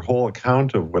words, their whole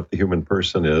account of what the human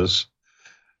person is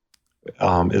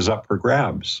up for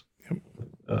grabs.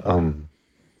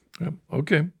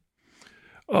 Okay.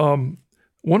 One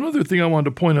other thing I wanted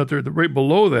to point out there, right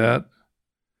below that,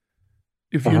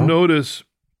 if you notice,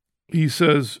 he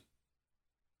says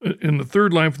in the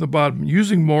third line from the bottom,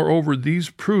 using moreover these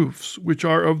proofs which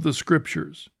are of the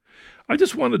scriptures. I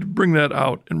just wanted to bring that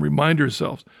out and remind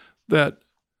ourselves that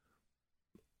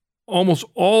almost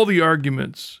all the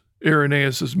arguments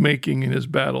Irenaeus is making in his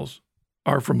battles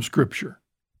are from Scripture.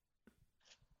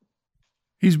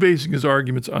 He's basing his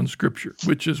arguments on Scripture,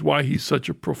 which is why he's such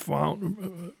a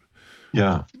profound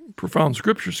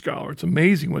Scripture scholar. It's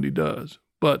amazing what he does.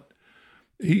 But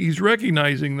he's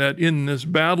recognizing that in this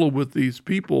battle with these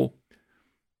people,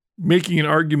 making an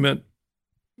argument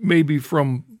maybe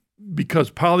because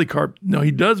Polycarp, now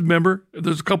he does remember,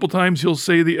 there's a couple times he'll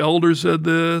say the elder said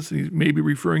this, he's maybe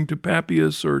referring to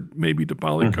Papias or maybe to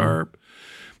Polycarp.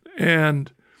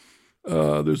 And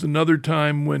there's another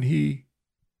time when he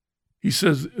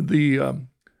says the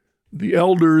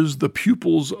elders, the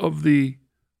pupils of the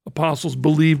apostles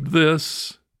believed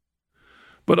this.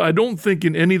 But I don't think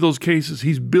in any of those cases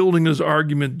he's building his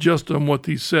argument just on what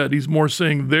he said. He's more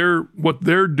saying what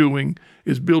they're doing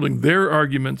is building their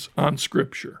arguments on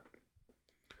Scripture.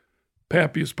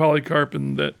 Papias, Polycarp,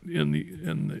 and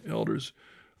the elders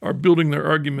are building their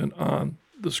argument on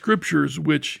the Scriptures,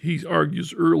 which he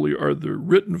argues earlier are the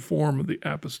written form of the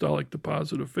apostolic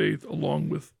deposit of faith, along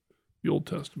with the Old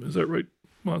Testament. Is that right,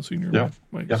 Monsignor? Yeah.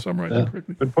 Am I summarizing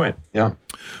correctly? Good point. Yeah.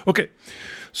 Okay.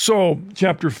 So,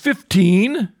 chapter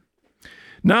 15,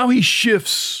 now he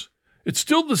shifts. It's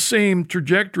still the same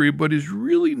trajectory, but is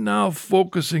really now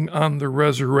focusing on the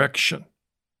resurrection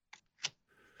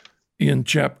in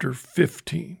chapter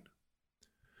 15.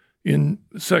 In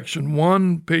section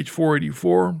 1, page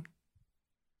 484,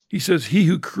 he says, he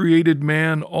who created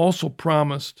man also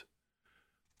promised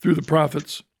through the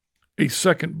prophets a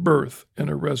second birth and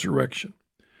a resurrection.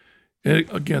 And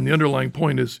again, the underlying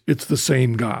point is it's the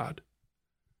same God.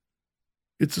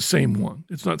 It's the same one.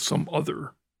 It's not some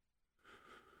other.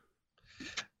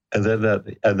 And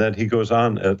then he goes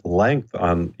on at length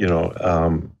on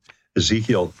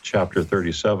Ezekiel chapter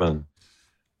 37.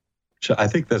 I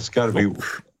think that's got to be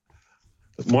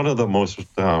one of the most.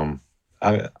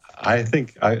 I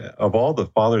think of all the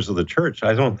fathers of the church,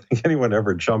 I don't think anyone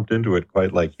ever jumped into it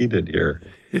quite like he did here.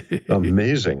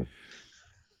 Amazing.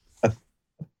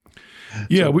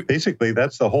 Yeah, so basically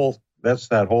that's that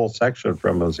whole section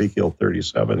from Ezekiel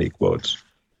 37 he quotes.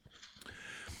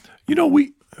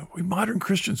 We modern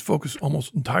Christians focus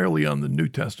almost entirely on the New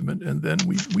Testament, and then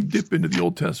we dip into the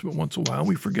Old Testament once in a while.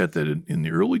 We forget that in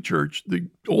the early church, the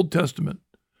Old Testament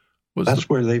was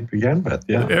where they began with.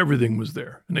 Yeah, everything was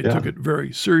there, and they took it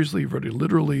very seriously, very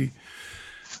literally,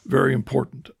 very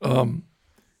important.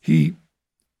 He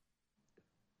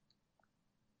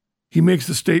makes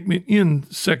the statement in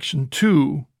section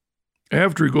 2,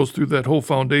 after he goes through that whole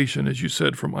foundation, as you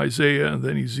said, from Isaiah and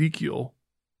then Ezekiel.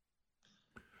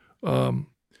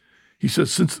 He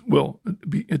says, at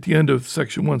the end of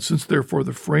section 1, since therefore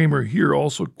the framer here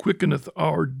also quickeneth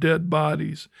our dead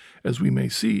bodies, as we may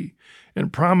see,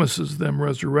 and promises them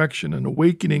resurrection and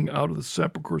awakening out of the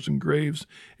sepulchres and graves,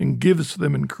 and gives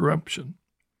them incorruption.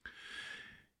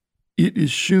 It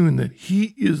is shewn that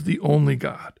he is the only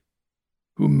God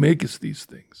who maketh these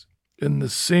things, and the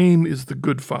same is the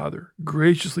good Father,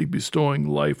 graciously bestowing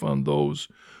life on those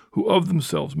who of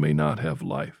themselves may not have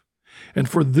life. And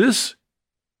for this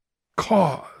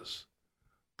cause,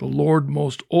 the Lord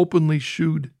most openly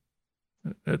showed.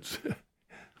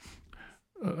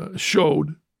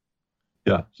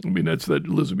 Yeah. I mean, that's that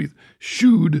Elizabeth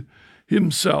shewed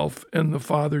himself and the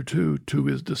Father too to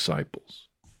his disciples.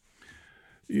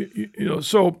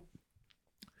 So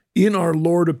in our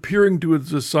Lord appearing to his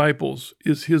disciples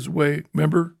is his way.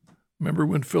 Remember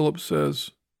when Philip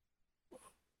says,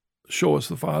 show us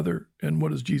the Father, and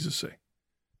what does Jesus say?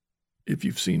 If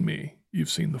you've seen me, you've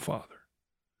seen the Father.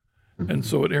 Mm-hmm. And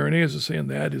so what Irenaeus is saying,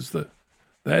 that is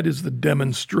That is the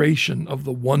demonstration of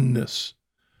the oneness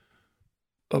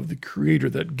of the Creator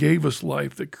that gave us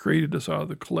life, that created us out of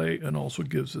the clay, and also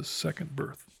gives us second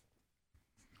birth.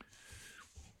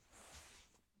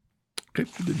 Okay,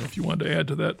 I didn't know if you wanted to add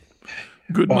to that.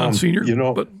 Good, Monsignor.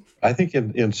 But I think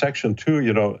in section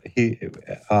 2,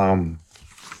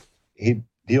 he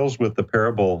deals with the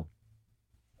parable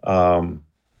of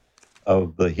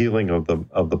the healing of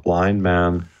the blind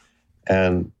man,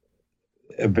 and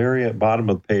very at bottom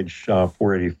of page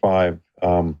 485.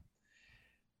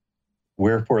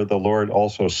 Wherefore the Lord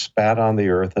also spat on the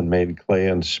earth and made clay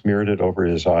and smeared it over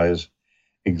his eyes,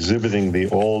 exhibiting the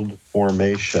old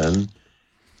formation,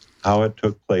 how it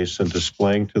took place, and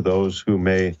displaying to those who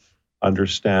may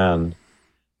understand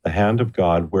the hand of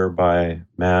God whereby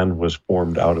man was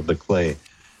formed out of the clay.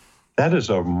 That is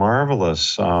a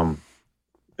marvelous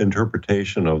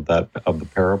interpretation of the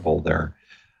parable there.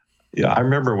 Yeah, I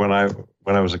remember when I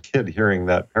was a kid hearing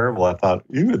that parable, I thought,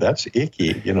 "Ew, that's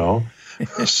icky,"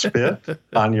 spit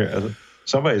on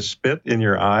somebody spit in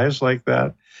your eyes like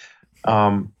that.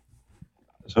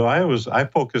 So I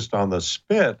focused on the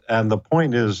spit, and the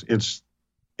point is, it's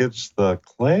the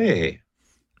clay.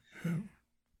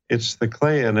 It's the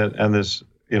clay, and this,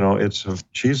 it's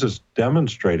Jesus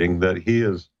demonstrating that he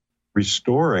is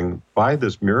restoring by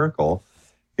this miracle.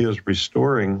 He is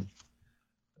restoring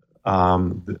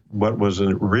what was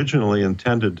originally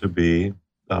intended to be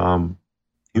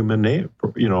human nature,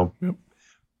 Yep.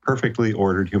 Perfectly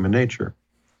ordered human nature.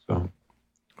 So,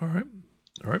 all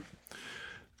right.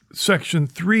 Section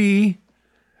 3,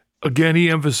 again, he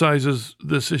emphasizes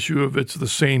this issue of it's the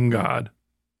same God.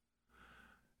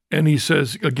 And he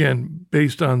says, again,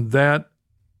 based on that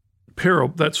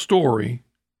parable, that story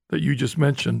that you just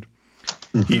mentioned,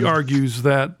 he argues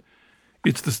that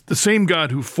it's the same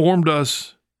God who formed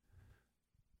us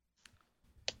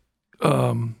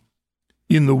in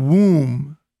the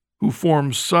womb, who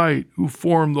formed sight, who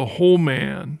formed the whole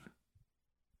man,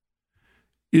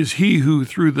 is he who,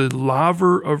 through the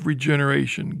laver of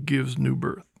regeneration, gives new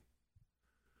birth.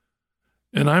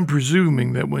 And I'm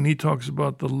presuming that when he talks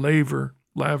about the laver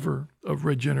of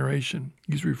regeneration,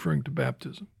 he's referring to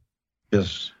baptism.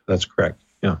 Yes, that's correct.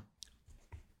 Yeah.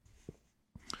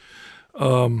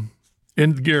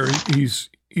 And Gary, he's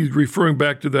referring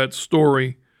back to that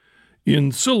story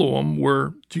in Siloam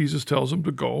where Jesus tells him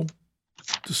to go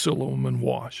to Siloam and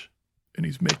wash. And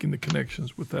he's making the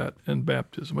connections with that and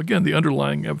baptism. Again, the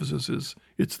underlying emphasis is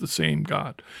it's the same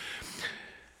God.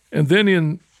 And then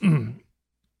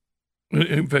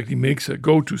in fact, he makes it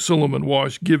go to Siloam and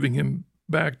wash, giving him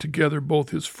back together both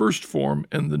his first form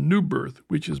and the new birth,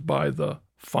 which is by the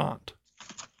font,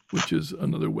 which is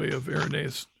another way of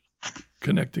Irenaeus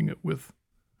connecting it with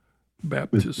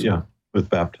baptism. With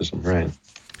baptism, right.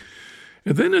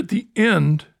 And then at the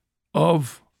end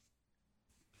of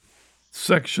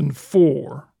section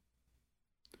 4,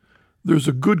 there's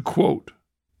a good quote,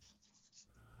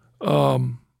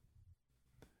 and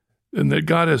that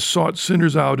God has sought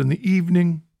sinners out in the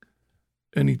evening,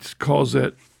 and he calls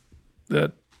that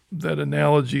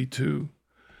analogy to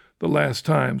the last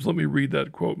times. Let me read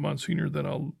that quote, Monsignor, then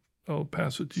I'll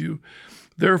pass it to you.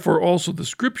 Therefore also the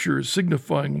Scriptures,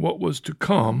 signifying what was to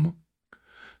come,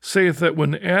 saith that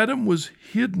when Adam was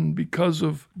hidden because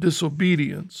of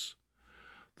disobedience,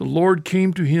 the Lord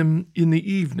came to him in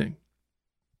the evening,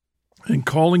 and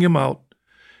calling him out,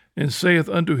 and saith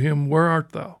unto him, Where art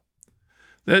thou?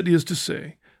 That is to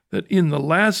say, that in the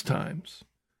last times,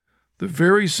 the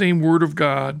very same word of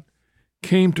God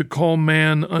came to call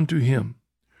man unto him,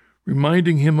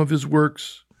 reminding him of his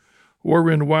works,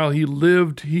 wherein while he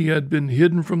lived he had been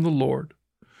hidden from the Lord.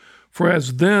 For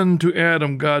as then to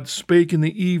Adam God spake in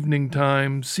the evening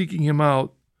time, seeking him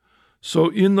out, so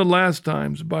in the last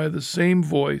times by the same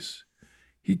voice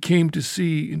he came to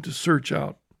see and to search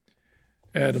out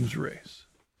Adam's race.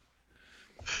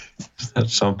 Isn't that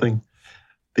something?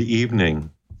 The evening,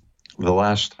 the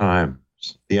last times,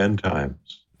 the end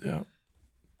times. Yeah.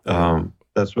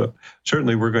 That's what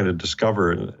certainly we're going to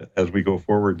discover as we go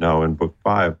forward now in Book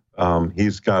 5.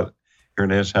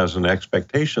 Irenaeus has an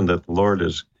expectation that the Lord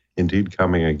is indeed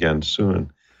coming again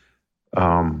soon.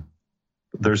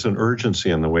 There's an urgency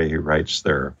in the way he writes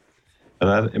there. And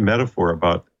that metaphor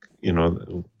about,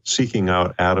 seeking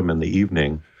out Adam in the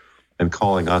evening and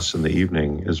calling us in the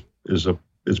evening is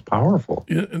powerful.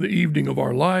 In the evening of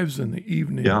our lives and the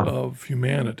evening of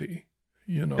humanity.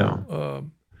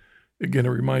 Again, it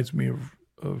reminds me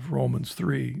of Romans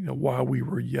 3. While we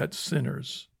were yet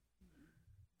sinners,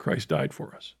 Christ died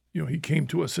for us. He came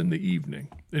to us in the evening,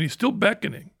 and he's still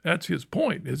beckoning. That's his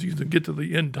point, as you get to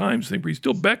the end times thing, but he's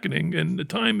still beckoning, and the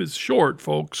time is short,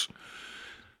 folks.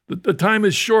 The time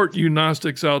is short, you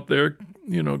Gnostics out there.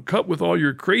 Cut with all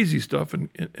your crazy stuff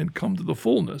and come to the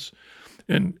fullness.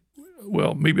 And,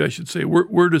 well, maybe I should say,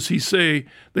 where does he say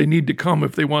they need to come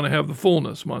if they want to have the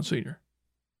fullness, Monsignor?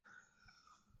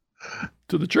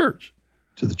 To the church.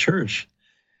 To the church.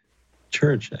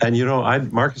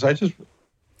 And, Marcus, I think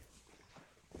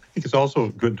it's also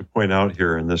good to point out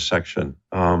here in this section,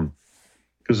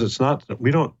 because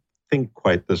we don't think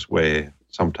quite this way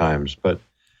sometimes, but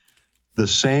the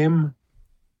same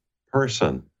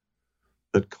person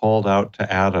that called out to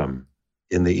Adam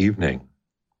in the evening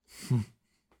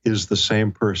is the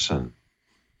same person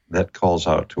that calls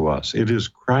out to us. It is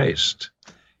Christ.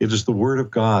 It is the Word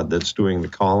of God that's doing the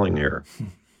calling here.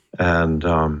 And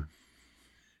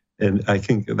I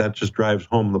think that just drives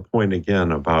home the point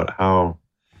again about how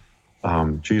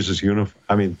Jesus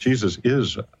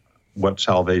is what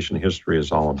salvation history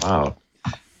is all about.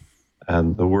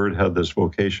 And the Word had this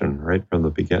vocation right from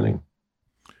the beginning.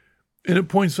 And it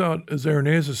points out, as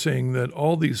Irenaeus is saying, that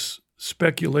all these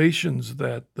speculations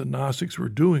that the Gnostics were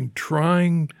doing,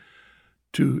 trying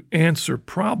to answer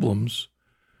problems,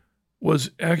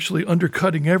 was actually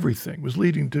undercutting everything, was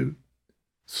leading to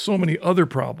so many other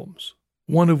problems,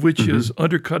 one of which is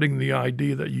undercutting the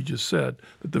idea that you just said,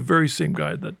 that the very same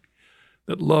guy that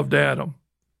loved Adam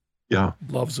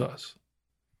loves us.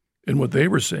 And what they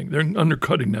were saying, they're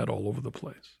undercutting that all over the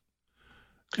place.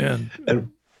 And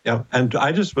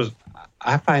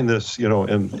I find this,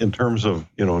 in terms of,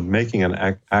 making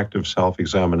an active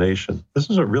self-examination,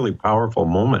 this is a really powerful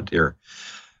moment here,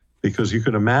 because you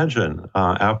can imagine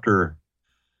after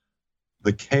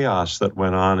the chaos that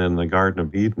went on in the Garden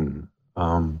of Eden,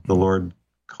 the Lord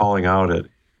calling out at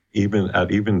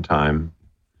eventime,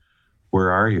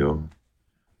 "Where are you?"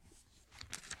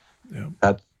 Yeah.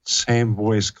 That same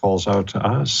voice calls out to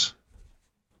us.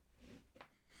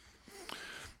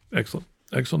 Excellent.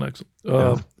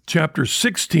 Chapter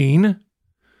 16,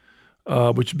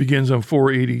 which begins on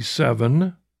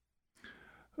 487.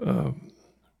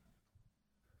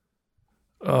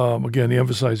 Again,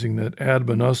 emphasizing that Adam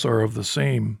and us are of the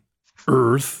same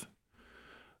earth,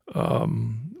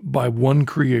 by one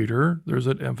creator. There's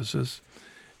that emphasis.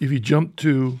 If you jump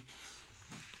to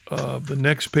the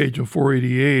next page in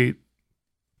 488,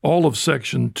 all of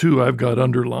section 2 I've got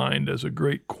underlined as a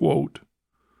great quote.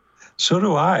 So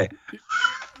do I.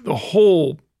 The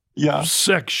whole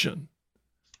section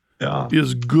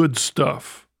is good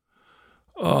stuff.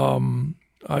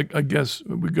 I guess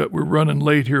we're running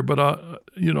late here, but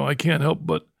I can't help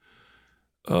but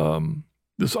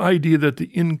this idea that the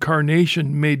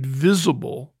incarnation made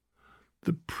visible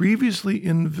the previously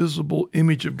invisible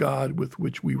image of God with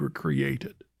which we were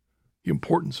created. The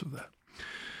importance of that.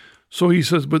 So he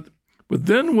says, but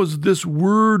then was this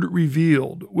word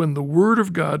revealed when the word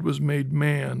of God was made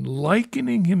man,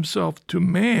 likening himself to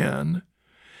man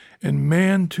and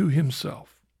man to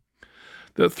himself,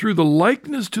 that through the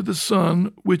likeness to the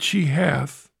Son which he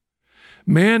hath,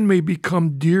 man may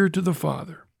become dear to the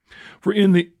Father. For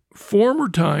in the former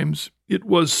times it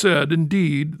was said,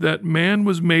 indeed, that man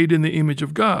was made in the image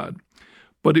of God,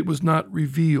 but it was not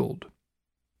revealed.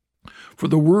 For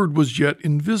the Word was yet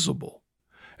invisible,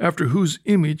 after whose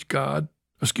image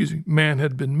man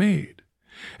had been made.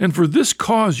 And for this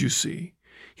cause, you see,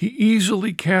 he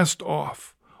easily cast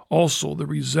off also the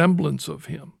resemblance of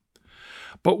him.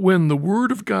 But when the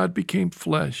Word of God became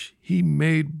flesh, he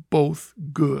made both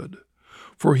good.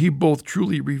 For he both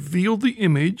truly revealed the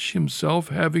image, himself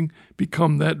having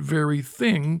become that very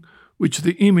thing which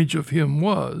the image of him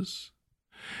was,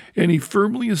 and he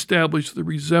firmly established the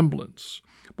resemblance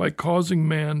by causing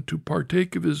man to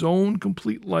partake of his own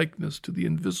complete likeness to the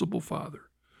invisible Father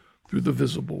through the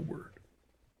visible Word.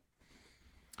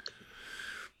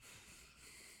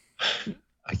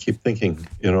 I keep thinking,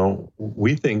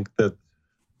 we think that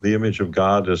the image of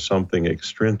God is something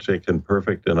extrinsic and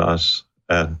perfect in us,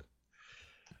 and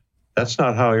that's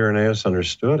not how Irenaeus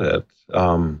understood it.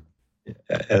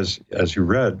 As you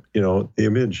read, the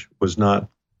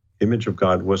image of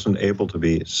God wasn't able to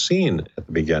be seen at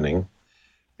the beginning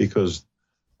because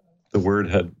the Word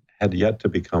had yet to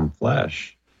become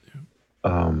flesh.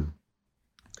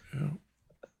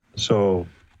 So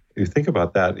you think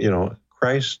about that,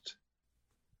 Christ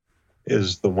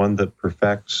is the one that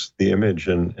perfects the image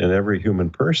in every human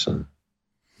person.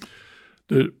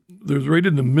 There's right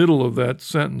in the middle of that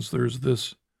sentence,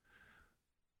 that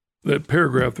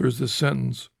paragraph, there's this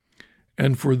sentence,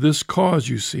 and for this cause,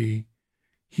 you see,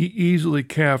 he easily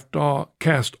cast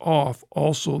off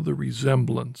also the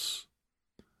resemblance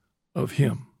of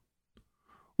him,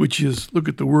 which is, look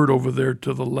at the word over there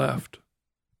to the left,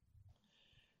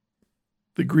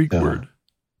 the Greek word.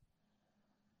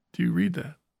 do you read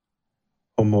that?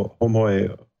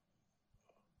 Homoisin.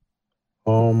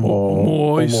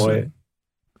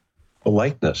 The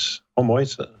likeness.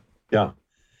 Homoisin. Yeah.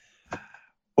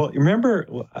 Well, you remember,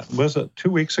 was it 2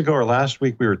 weeks ago or last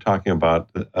week we were talking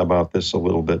about this a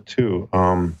little bit too?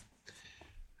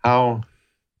 How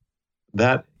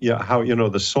that, how,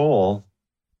 the soul,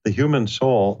 the human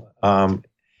soul,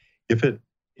 if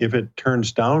it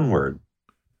turns downward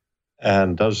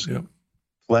and does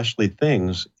fleshly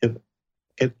things, it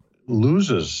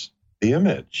loses the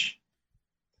image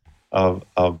of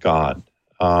God,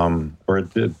 or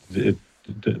it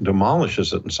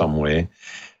demolishes it in some way,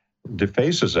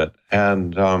 defaces it,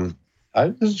 and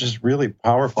this is just really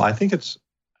powerful. I think it's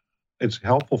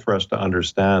helpful for us to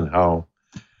understand how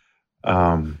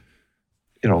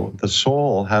the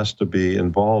soul has to be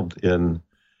involved in.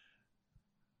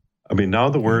 I mean, now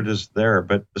the word is there,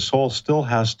 but the soul still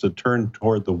has to turn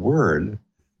toward the word,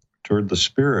 toward the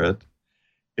spirit,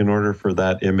 in order for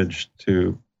that image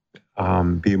to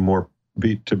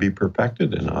be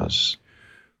perfected in us.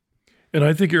 And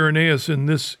I think Irenaeus in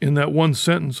that one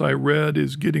sentence I read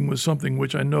is getting with something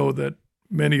which I know that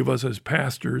many of us as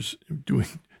pastors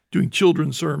doing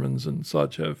children's sermons and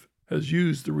such has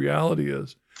used. The reality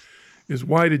is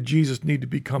why did Jesus need to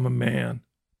become a man?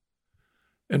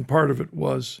 And part of it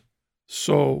was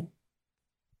so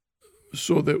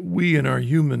that we in our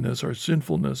humanness, our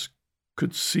sinfulness,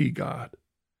 could see God.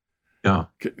 Yeah.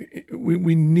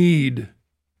 We need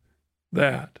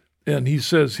that. And he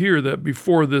says here that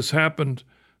before this happened,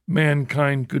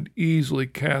 mankind could easily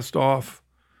cast off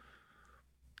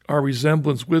our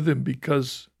resemblance with him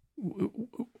because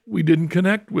we didn't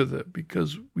connect with it,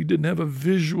 because we didn't have a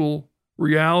visual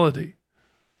reality.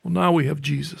 Well, now we have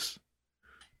Jesus.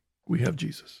 We have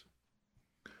Jesus.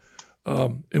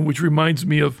 And which reminds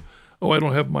me of, I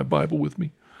don't have my Bible with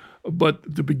me, but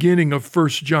the beginning of 1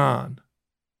 John.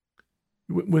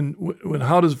 When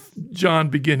how does John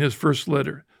begin his first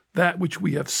letter? That which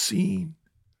we have seen,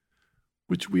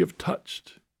 which we have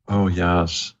touched. Oh,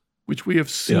 yes. Which we have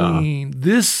seen. Yeah.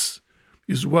 This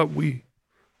is what we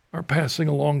are passing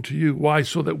along to you. Why?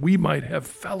 So that we might have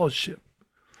fellowship.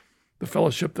 The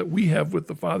fellowship that we have with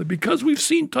the Father, because we've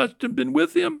seen, touched, and been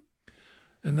with him.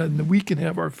 And then we can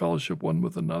have our fellowship one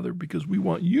with another, because we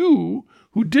want you,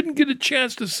 who didn't get a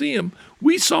chance to see him,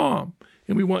 we saw him.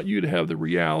 And we want you to have the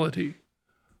reality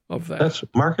of that.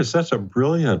 Marcus, that's a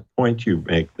brilliant point you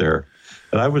make there.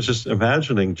 And I was just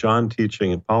imagining John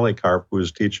teaching and Polycarp, who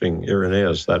was teaching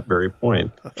Irenaeus, that very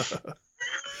point.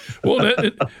 Well,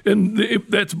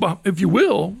 that's, if you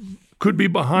will, could be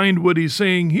behind what he's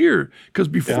saying here. Because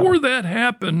before that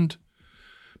happened,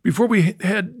 before we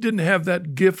didn't have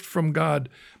that gift from God,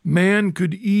 man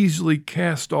could easily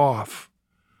cast off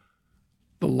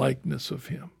the likeness of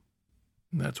him.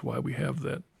 And that's why we have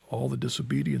that, all the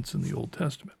disobedience in the Old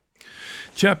Testament.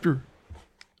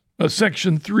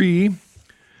 Section 3,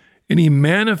 and he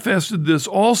manifested this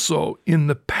also in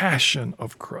the passion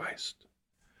of Christ.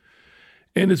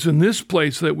 And it's in this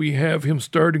place that we have him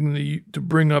starting to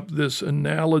bring up this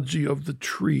analogy of the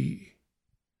tree.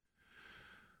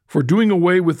 For doing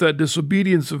away with that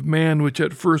disobedience of man, which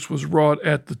at first was wrought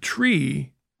at the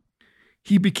tree,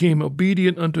 he became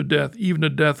obedient unto death, even the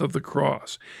death of the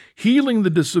cross, healing the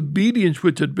disobedience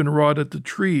which had been wrought at the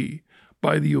tree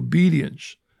by the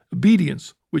obedience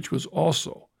which was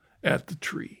also at the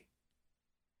tree.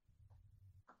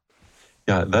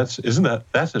 Yeah, that's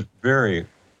a very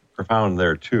profound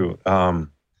there too.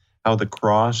 How the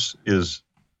cross is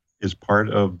part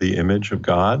of the image of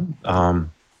God.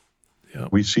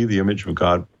 We see the image of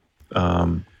God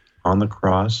on the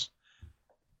cross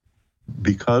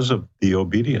because of the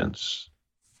obedience.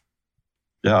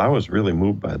 Yeah, I was really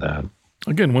moved by that.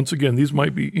 Once again, these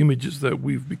might be images that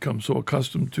we've become so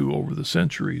accustomed to over the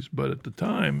centuries, but at the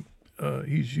time,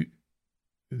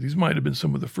 these might have been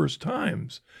some of the first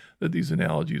times that these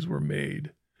analogies were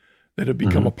made, that have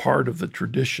become a part of the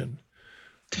tradition.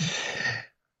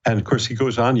 And of course, he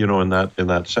goes on, in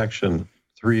that section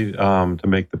 3, to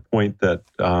make the point that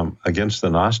against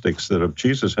the Gnostics, that if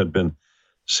Jesus had been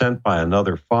sent by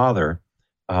another father,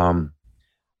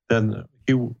 then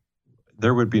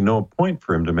there would be no point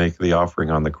for him to make the offering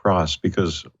on the cross,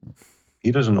 because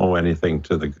he doesn't owe anything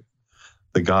to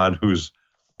the God whose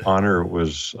honor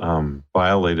was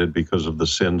violated because of the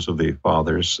sins of the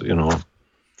fathers.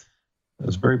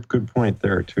 That's a very good point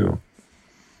there too.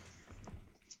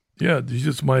 Yeah,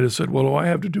 Jesus might have said, "What do I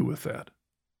have to do with that?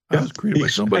 I was created by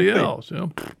somebody else."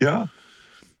 Yeah.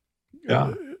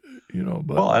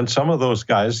 But and some of those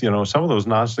guys, some of those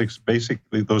Gnostics,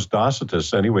 basically those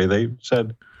Docetists anyway, they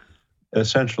said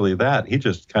essentially that he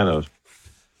just kind of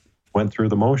went through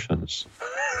the motions.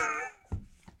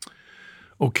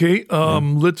 Okay,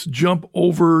 let's jump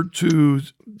over to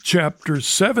chapter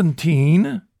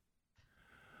 17.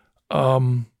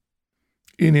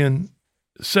 In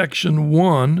section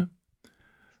 1,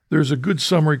 there's a good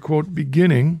summary quote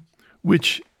beginning,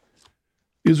 which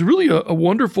is really a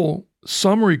wonderful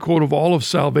summary quote of all of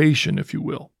salvation, if you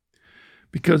will,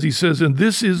 because he says, "And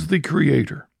this is the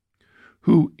Creator,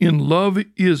 who in love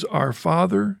is our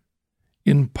Father,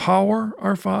 in power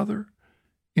our Father,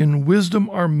 in wisdom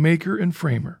our Maker and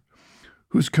Framer,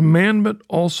 whose commandment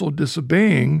also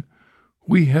disobeying,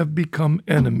 we have become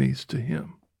enemies to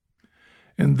him.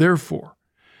 And therefore,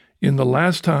 in the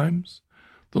last times,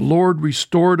 the Lord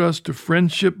restored us to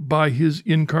friendship by his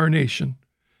incarnation,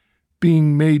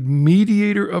 being made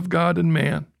mediator of God and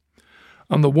man.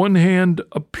 On the one hand,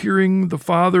 appearing the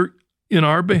Father in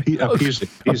our behalf.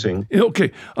 Appeasing.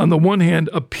 Okay. On the one hand,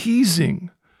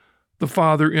 appeasing the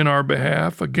Father in our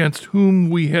behalf, against whom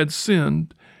we had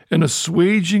sinned, and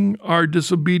assuaging our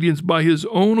disobedience by his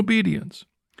own obedience.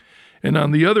 And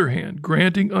on the other hand,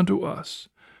 granting unto us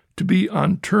to be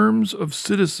on terms of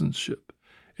citizenship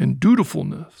and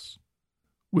dutifulness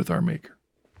with our Maker."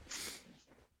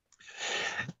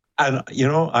 And,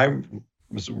 I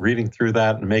was reading through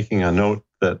that and making a note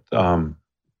that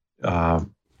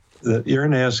that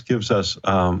Irenaeus gives us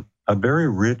a very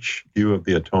rich view of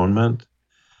the atonement.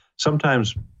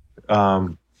 Sometimes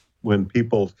when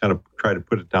people kind of try to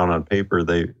put it down on paper,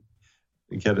 they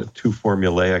get it too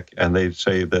formulaic, and they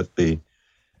say that the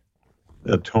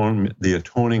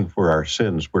atoning for our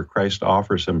sins, where Christ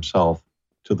offers himself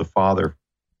to the Father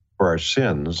for our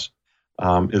sins,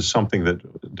 is something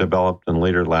that developed in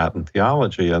later Latin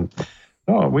theology. And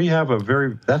we have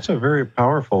that's a very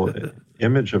powerful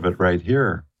image of it right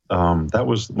here. That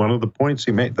was one of the points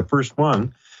he made. The first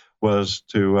one was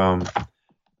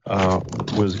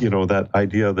that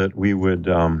idea that we would,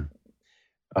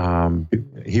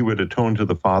 he would atone to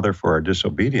the Father for our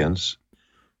disobedience.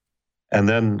 And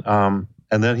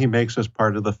then he makes us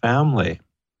part of the family.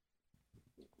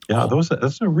 Yeah,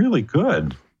 that's a really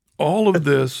good. All of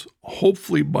this,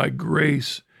 hopefully by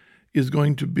grace, is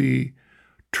going to be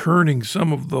turning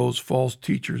some of those false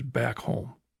teachers back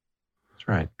home. That's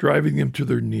right. Driving them to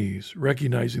their knees,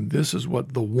 recognizing this is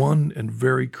what the one and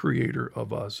very Creator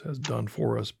of us has done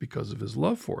for us because of his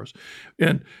love for us.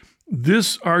 And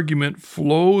this argument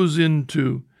flows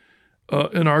into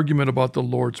an argument about the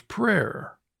Lord's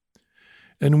Prayer,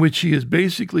 in which he is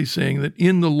basically saying that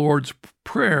in the Lord's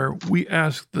Prayer, we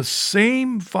ask the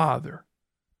same Father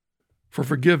for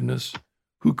forgiveness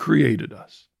who created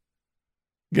us.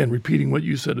 Again, repeating what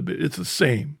you said a bit, it's the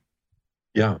same.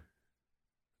 Yeah.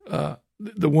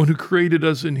 The one who created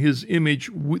us in his image,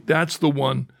 that's the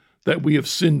one that we have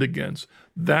sinned against.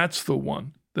 That's the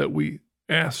one that we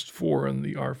asked for in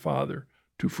the Our Father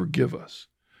to forgive us.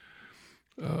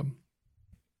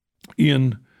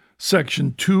 In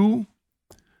section 2,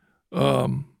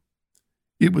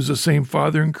 it was the same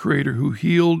Father and Creator who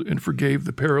healed and forgave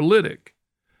the paralytic.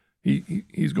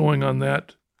 He's going on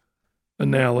that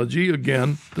analogy.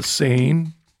 Again, the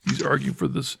same. He's arguing for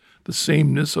the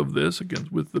sameness of this, again,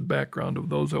 with the background of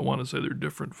those that want to say they're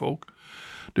different folk,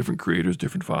 different creators,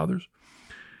 different fathers.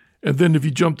 And then if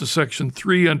you jump to section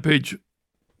 3 on page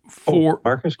 4.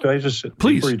 Marcus, could I just,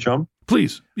 please, before you jump?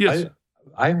 Please, yes.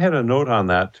 I had a note on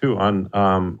that too,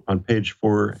 on page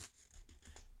 4.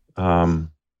 Was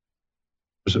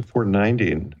it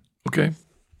 490? Okay.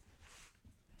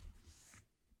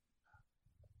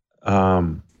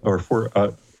 Or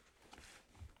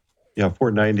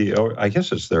 490. Oh, I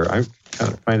guess it's there. I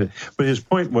kind of find it. But his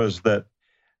point was that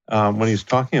when he's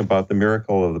talking about the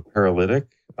miracle of the paralytic,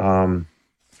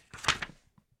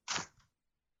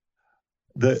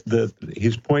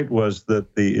 his point was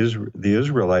that the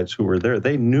Israelites who were there,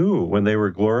 they knew when they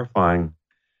were glorifying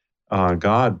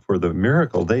God for the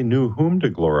miracle, they knew whom to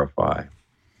glorify.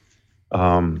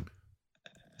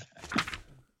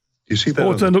 You see that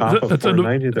it's on the top of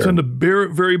 490 there? It's on the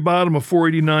very bottom of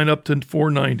 489 up to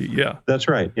 490, yeah. That's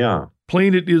right, yeah.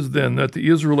 Plain it is then that the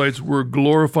Israelites were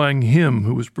glorifying him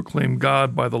who was proclaimed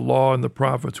God by the law and the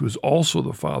prophets, who is also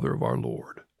the Father of our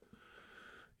Lord.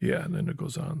 Yeah, and then it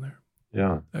goes on there.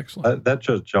 Yeah. Excellent. That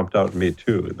just jumped out at me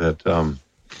too, that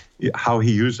how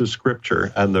he uses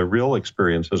Scripture and the real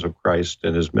experiences of Christ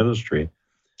and his ministry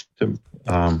to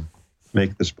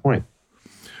make this point.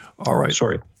 All right.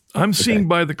 Sorry. I'm seeing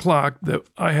by the clock that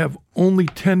I have only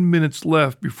 10 minutes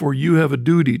left before you have a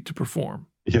duty to perform.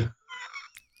 Yeah.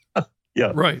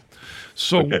 Yeah. Right.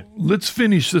 So let's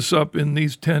finish this up in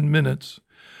these 10 minutes.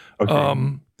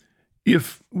 Okay.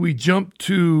 If we jump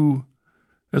to,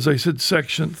 as I said,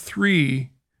 section 3,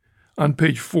 on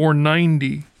page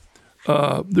 490,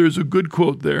 there's a good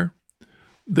quote there.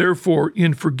 Therefore,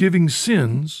 in forgiving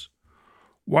sins,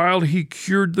 while he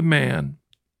cured the man,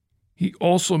 he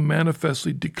also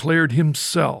manifestly declared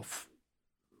himself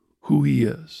who he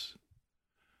is.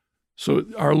 So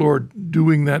our Lord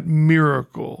doing that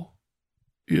miracle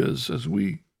is, as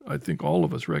I think all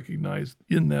of us recognize,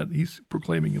 in that he's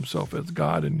proclaiming himself as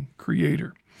God and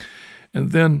creator.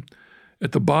 And then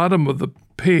at the bottom of the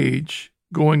page,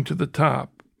 going to the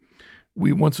top,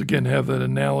 we once again have that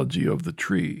analogy of the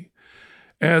tree.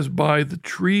 As by the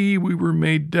tree we were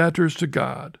made debtors to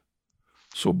God,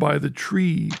 so by the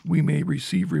tree we may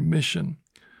receive remission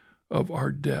of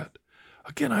our debt.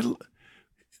 Again,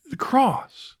 the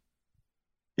cross.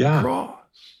 Yeah. The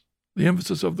cross. The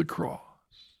emphasis of the cross.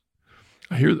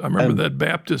 I remember that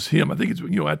Baptist hymn. I think it's,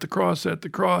 at the cross, at the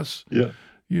cross. Yeah.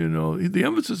 The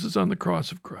emphasis is on the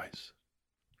cross of Christ.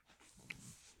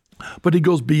 But he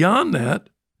goes beyond that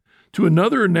to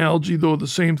another analogy, though the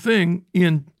same thing,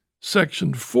 in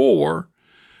section 4.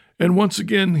 And once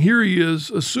again, here he is,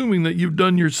 assuming that you've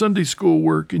done your Sunday school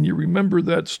work and you remember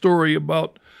that story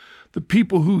about the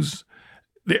people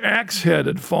the axe head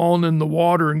had fallen in the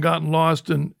water and gotten lost.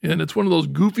 And it's one of those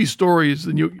goofy stories.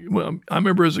 And I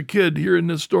remember as a kid hearing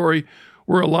this story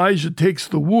where Elijah takes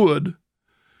the wood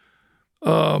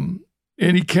and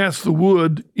he casts the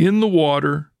wood in the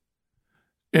water.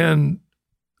 And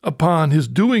upon his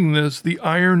doing this, the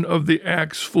iron of the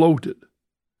axe floated.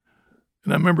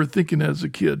 And I remember thinking as a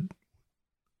kid,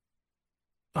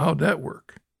 how'd that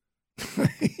work?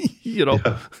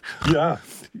 Yeah.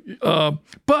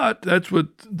 But that's what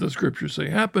the scriptures say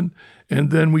happened.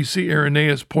 And then we see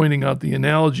Irenaeus pointing out the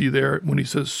analogy there when he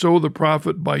says, so the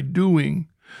prophet by deed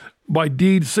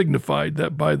signified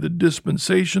that by the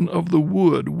dispensation of the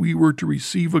wood we were to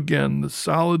receive again the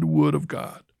solid wood of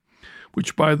God,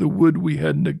 which by the wood we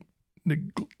had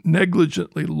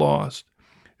negligently lost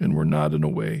and were not in a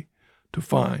way to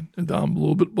find. And down a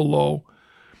little bit below,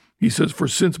 he says, for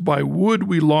since by wood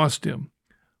we lost him,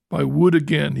 by wood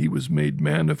again he was made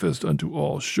manifest unto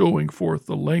all, showing forth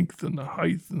the length and the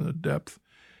height and the depth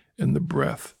and the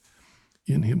breadth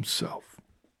in himself.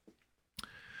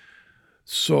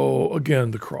 So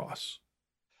again, the cross.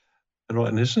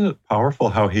 And isn't it powerful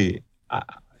how he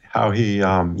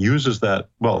uses that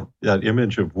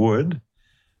image of wood,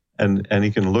 and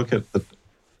he can look at the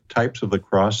types of the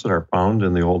cross that are found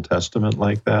in the Old Testament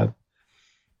like that.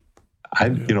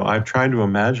 I've tried to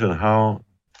imagine how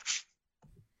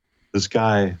this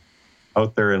guy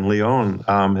out there in Lyon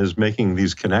is making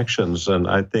these connections, and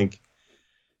I think,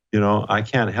 I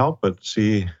can't help but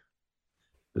see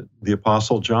the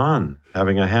Apostle John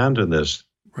having a hand in this.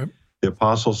 Right. The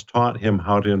apostles taught him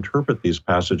how to interpret these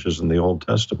passages in the Old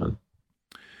Testament.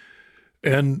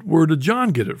 And where did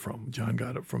John get it from? John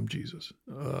got it from Jesus.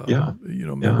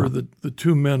 Remember the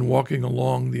two men walking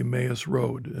along the Emmaus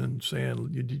Road and saying,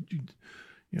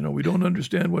 we don't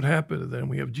understand what happened. And then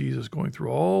we have Jesus going through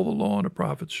all the law and the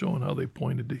prophets showing how they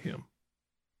pointed to him.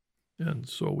 And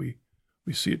so we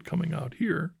see it coming out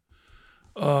here.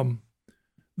 You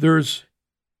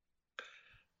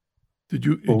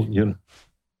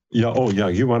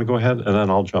want to go ahead and then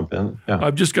I'll jump in? Yeah.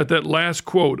 I've just got that last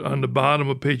quote on the bottom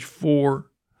of page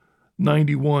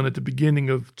 491 at the beginning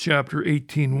of chapter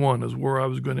 18:1 is where I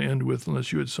was going to end with,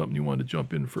 unless you had something you wanted to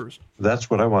jump in first. That's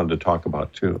what I wanted to talk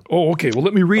about too. Oh, okay. Well,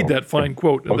 let me read that fine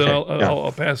quote, and then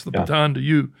I'll pass the baton to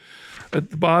you. At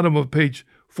the bottom of page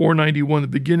 491, the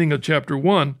beginning of chapter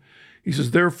 1, he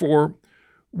says, therefore,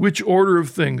 which order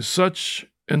of things, such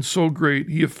and so great,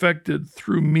 he effected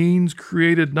through means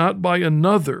created not by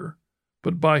another,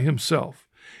 but by himself,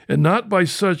 and not by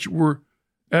such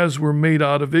as were made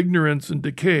out of ignorance and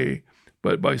decay,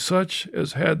 but by such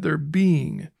as had their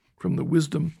being from the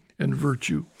wisdom and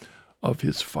virtue of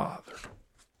his Father.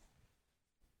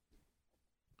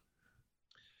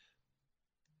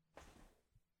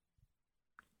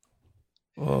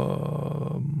 Did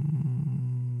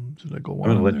I go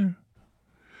on there?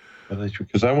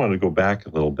 Because I want to go back a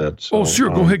little bit. So, sure.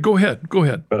 Go ahead.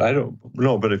 But I don't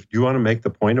know. But if you want to make the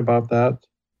point about that.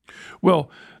 Well,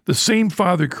 the same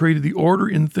Father created the order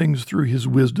in things through his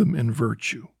wisdom and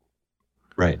virtue.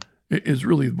 Right. It is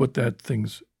really what that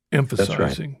thing's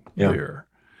emphasizing there.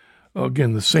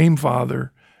 Again, the same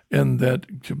Father, and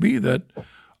that to me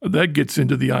that gets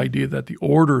into the idea that the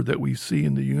order that we see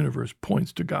in the universe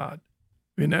points to God.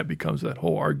 And that becomes that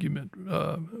whole argument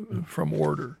from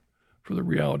order for the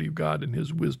reality of God and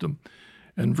his wisdom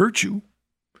and virtue.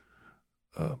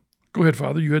 Go ahead,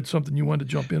 Father. You had something you wanted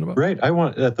to jump in about? Right. I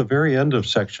want, at the very end of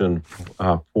section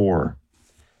 4,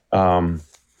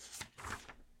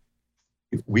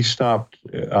 we stopped.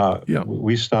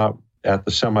 We stopped at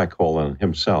the semicolon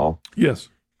himself. Yes.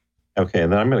 Okay,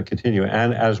 and then I'm going to continue.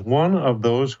 And as one of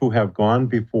those who have gone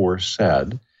before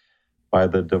said, by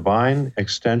the divine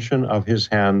extension of his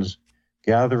hands,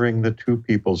 gathering the two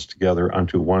peoples together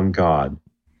unto one God.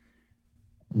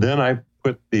 Then I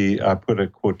put a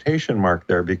quotation mark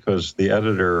there because the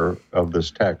editor of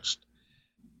this text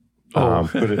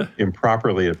put it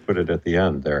improperly. It put it at the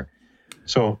end there.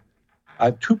 So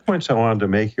 2 points I wanted to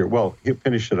make here. Well, he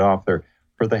finished it off there.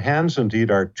 For the hands indeed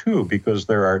are two, because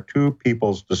there are two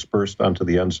peoples dispersed unto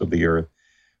the ends of the earth.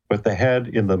 But the head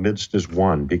in the midst is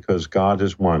one, because God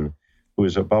is one, who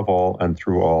is above all and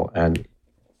through all and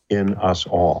in us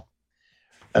all.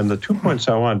 And the 2 points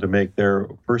I wanted to make there,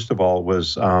 first of all,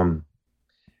 was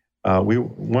we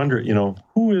wonder,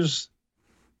 who is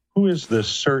this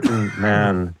certain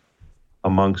man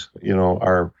amongst,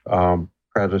 our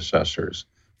predecessors,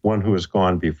 one who has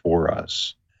gone before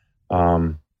us.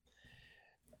 And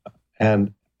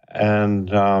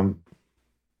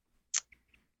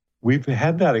we've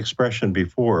had that expression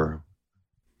before.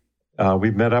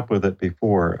 We've met up with it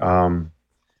before.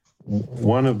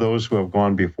 One of those who have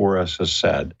gone before us has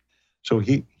said. So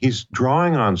he's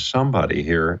drawing on somebody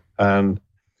here, and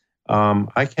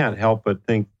I can't help but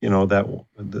think,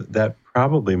 that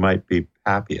probably might be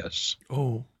Papias.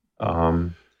 Oh.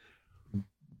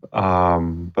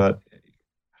 But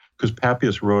because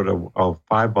Papias wrote a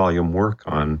 5-volume work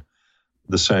on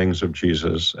the sayings of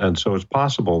Jesus, and so it's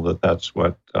possible that that's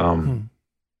what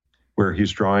where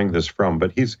he's drawing this from.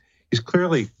 But he's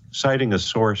clearly citing a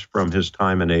source from his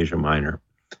time in Asia Minor,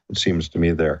 it seems to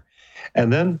me there.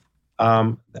 And then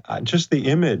just the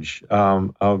image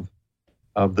of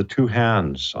the two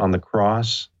hands on the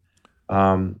cross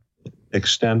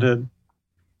extended.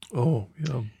 Oh,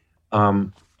 yeah.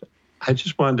 I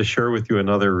just wanted to share with you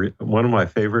one of my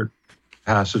favorite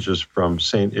passages from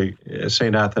Saint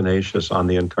Athanasius on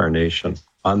the Incarnation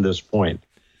on this point.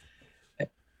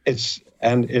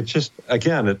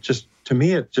 To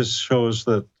me, it just shows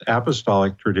that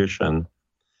apostolic tradition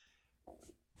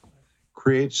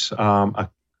creates,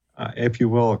 if you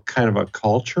will, kind of a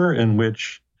culture in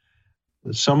which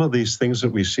some of these things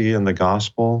that we see in the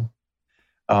gospel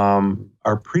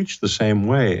are preached the same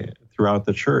way throughout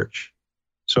the church.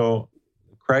 So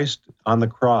Christ on the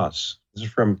cross, this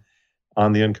is from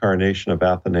On the Incarnation of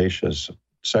Athanasius,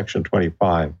 section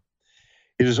 25.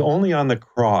 It is only on the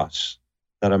cross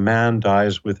that a man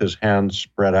dies with his hands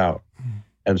spread out.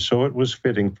 And so it was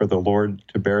fitting for the Lord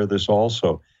to bear this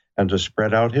also, and to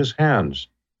spread out his hands,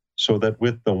 so that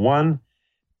with the one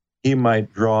he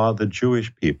might draw the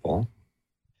Jewish people,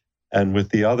 and with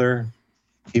the other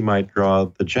he might draw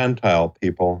the Gentile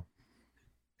people,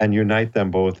 and unite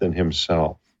them both in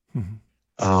himself.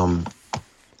 Mm-hmm.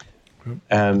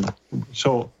 And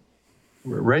so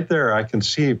right there, I can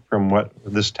see from what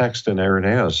this text in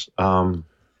Irenaeus,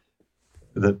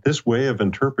 that this way of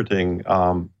interpreting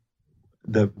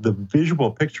the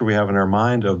visual picture we have in our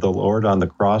mind of the Lord on the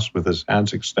cross with his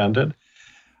hands extended,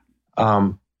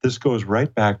 this goes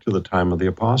right back to the time of the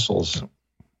apostles.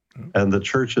 And the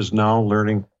church is now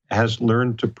has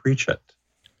learned to preach it.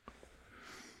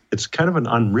 It's kind of an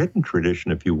unwritten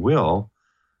tradition, if you will,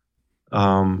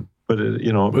 but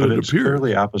it's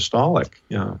clearly apostolic.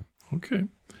 Yeah. Okay.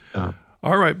 Yeah.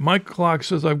 All right. My clock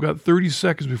says I've got 30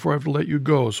 seconds before I have to let you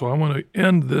go. So I want to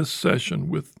end this session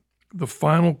with the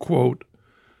final quote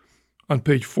on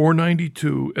page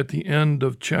 492 at the end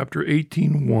of chapter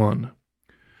 18:1,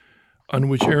 on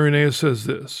which Irenaeus says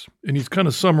this, and he's kind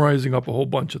of summarizing up a whole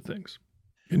bunch of things.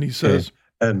 And he says,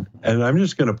 and I'm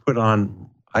just going to put on,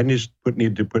 I need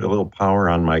to put a little power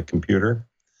on my computer,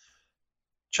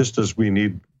 just as we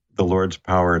need the Lord's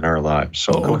power in our lives.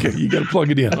 So okay, you got to plug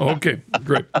it in. Okay,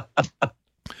 great.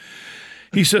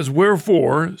 He says,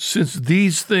 wherefore, since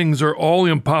these things are all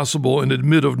impossible and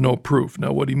admit of no proof.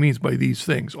 Now, what he means by these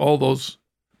things, all those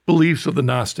beliefs of the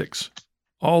Gnostics,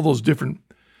 all those different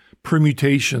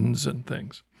permutations and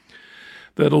things,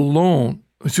 that alone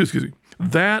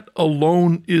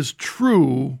is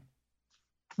true,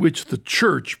 which the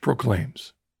church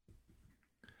proclaims,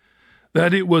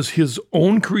 that it was his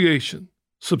own creation,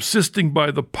 subsisting by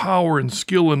the power and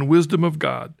skill and wisdom of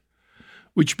God,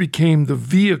 which became the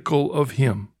vehicle of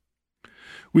him,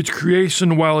 which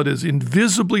creation, while it is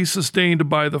invisibly sustained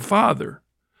by the Father,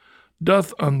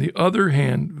 doth on the other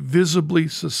hand visibly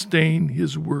sustain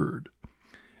his word.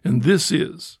 And this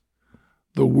is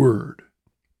the word.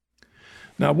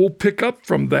 Now we'll pick up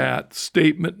from that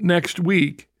statement next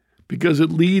week, because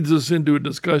it leads us into a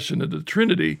discussion of the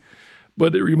Trinity.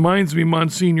 But it reminds me,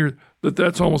 Monsignor, that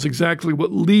that's almost exactly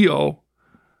what Leo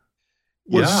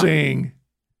was saying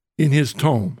in his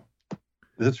tome.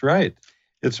 That's right.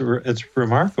 It's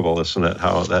remarkable, isn't it,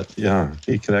 how that,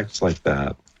 he connects like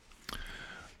that.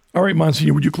 All right,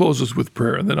 Monsignor, would you close us with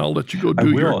prayer, and then I'll let you go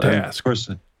do your task. And of course,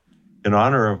 in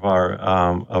honor of our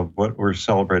of what we're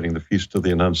celebrating, the Feast of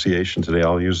the Annunciation today,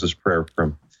 I'll use this prayer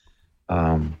from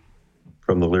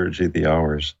the Liturgy of the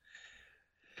Hours.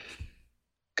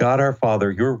 God our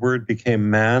Father, your word became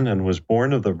man and was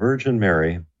born of the Virgin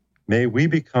Mary. May we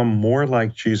become more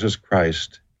like Jesus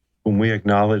Christ, whom we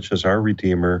acknowledge as our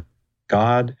Redeemer,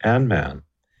 God and man.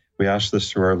 We ask this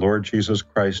through our Lord Jesus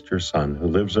Christ, your Son, who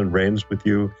lives and reigns with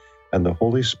you and the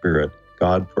Holy Spirit,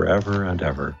 God forever and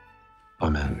ever.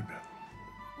 Amen.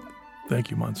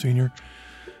 Thank you, Monsignor,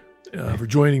 for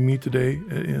joining me today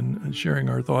in sharing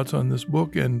our thoughts on this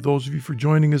book, and those of you for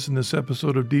joining us in this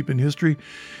episode of Deep in History.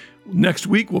 Next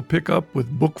week, we'll pick up with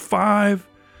Book 5,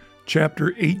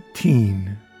 Chapter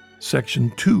 18,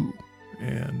 Section 2,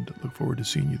 and look forward to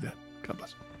seeing you then. God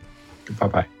bless.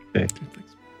 Bye-bye. Okay.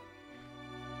 Thanks.